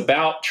it is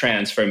about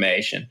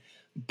transformation,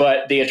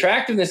 but the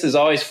attractiveness is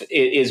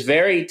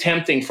very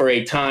tempting for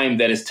a time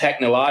that is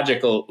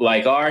technological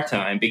like our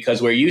time,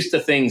 because we're used to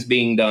things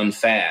being done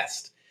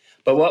fast.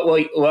 But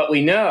what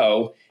we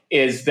know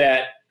is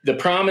that the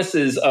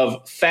promises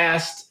of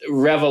fast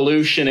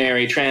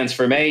revolutionary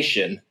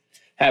transformation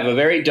have a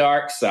very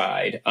dark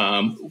side.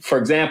 For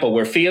example,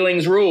 where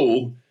feelings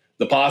rule,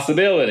 the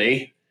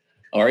possibility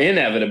or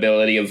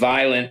inevitability of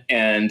violent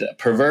and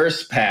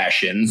perverse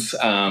passions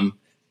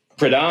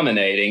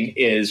predominating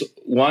is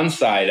one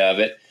side of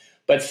it.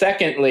 But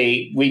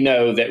secondly, we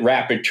know that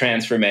rapid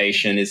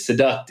transformation is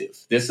seductive.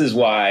 This is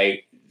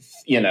why,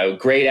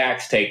 great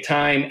acts take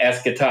time.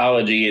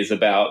 Eschatology is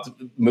about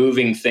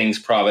moving things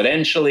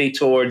providentially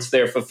towards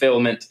their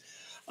fulfillment.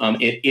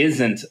 It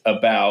isn't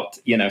about,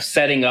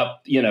 setting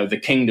up, the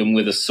kingdom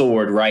with a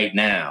sword right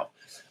now.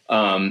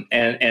 But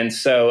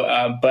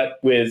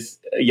with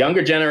a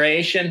younger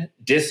generation,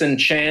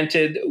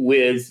 disenchanted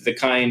with the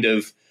kind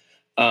of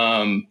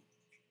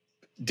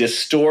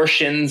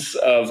distortions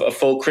of a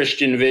full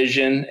Christian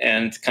vision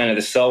and kind of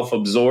the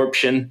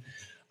self-absorption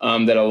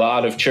that a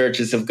lot of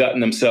churches have gotten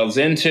themselves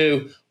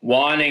into,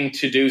 wanting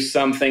to do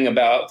something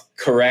about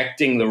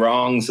correcting the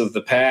wrongs of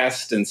the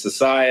past in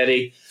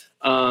society.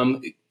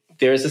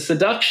 There's a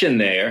seduction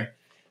there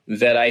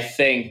that I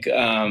think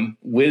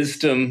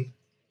wisdom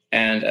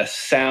and a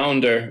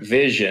sounder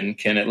vision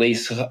can at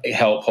least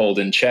help hold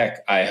in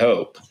check, I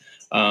hope.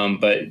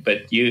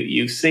 But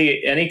you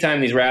see,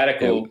 anytime these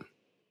radical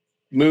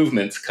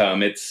movements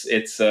come, it's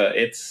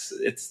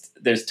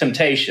there's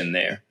temptation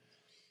there.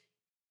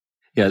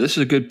 Yeah, this is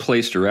a good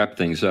place to wrap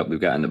things up.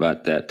 We've gotten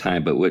about that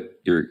time, but what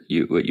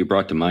you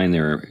brought to mind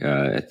there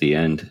at the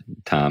end,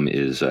 Tom,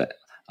 is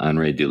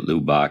Henri de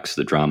Lubac's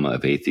The Drama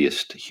of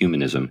Atheist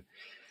Humanism.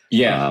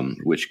 Yeah,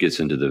 which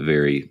gets into the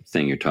very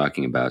thing you're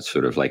talking about,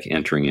 sort of like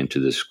entering into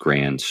this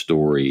grand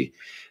story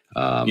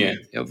of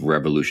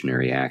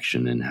revolutionary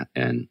action,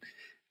 and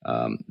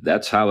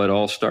that's how it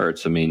all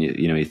starts. I mean,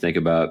 you think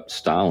about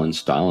Stalin.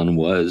 Stalin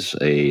was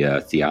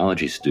a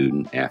theology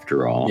student,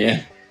 after all.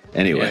 Yeah.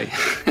 Anyway,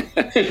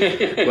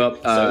 well,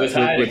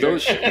 with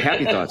those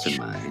happy thoughts in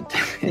mind,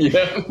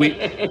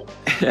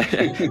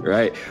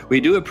 we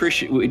do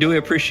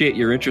appreciate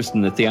your interest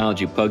in the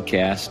Theology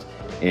Podcast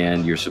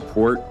and your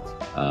support.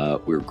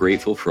 We're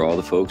grateful for all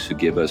the folks who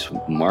give us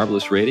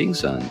marvelous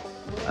ratings on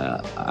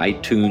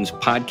iTunes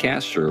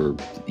podcasts or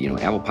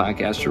Apple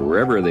Podcasts or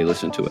wherever they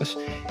listen to us,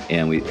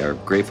 and we are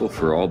grateful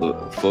for all the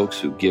folks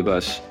who give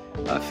us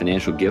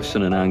financial gifts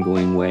in an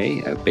ongoing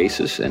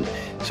basis. And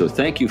so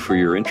thank you for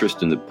your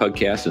interest in the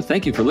podcast, and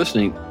thank you for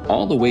listening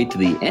all the way to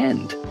the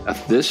end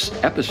of this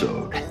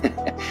episode.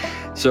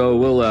 So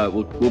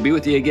we'll be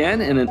with you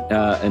again in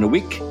a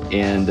week,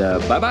 and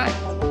bye-bye.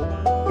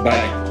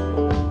 Bye.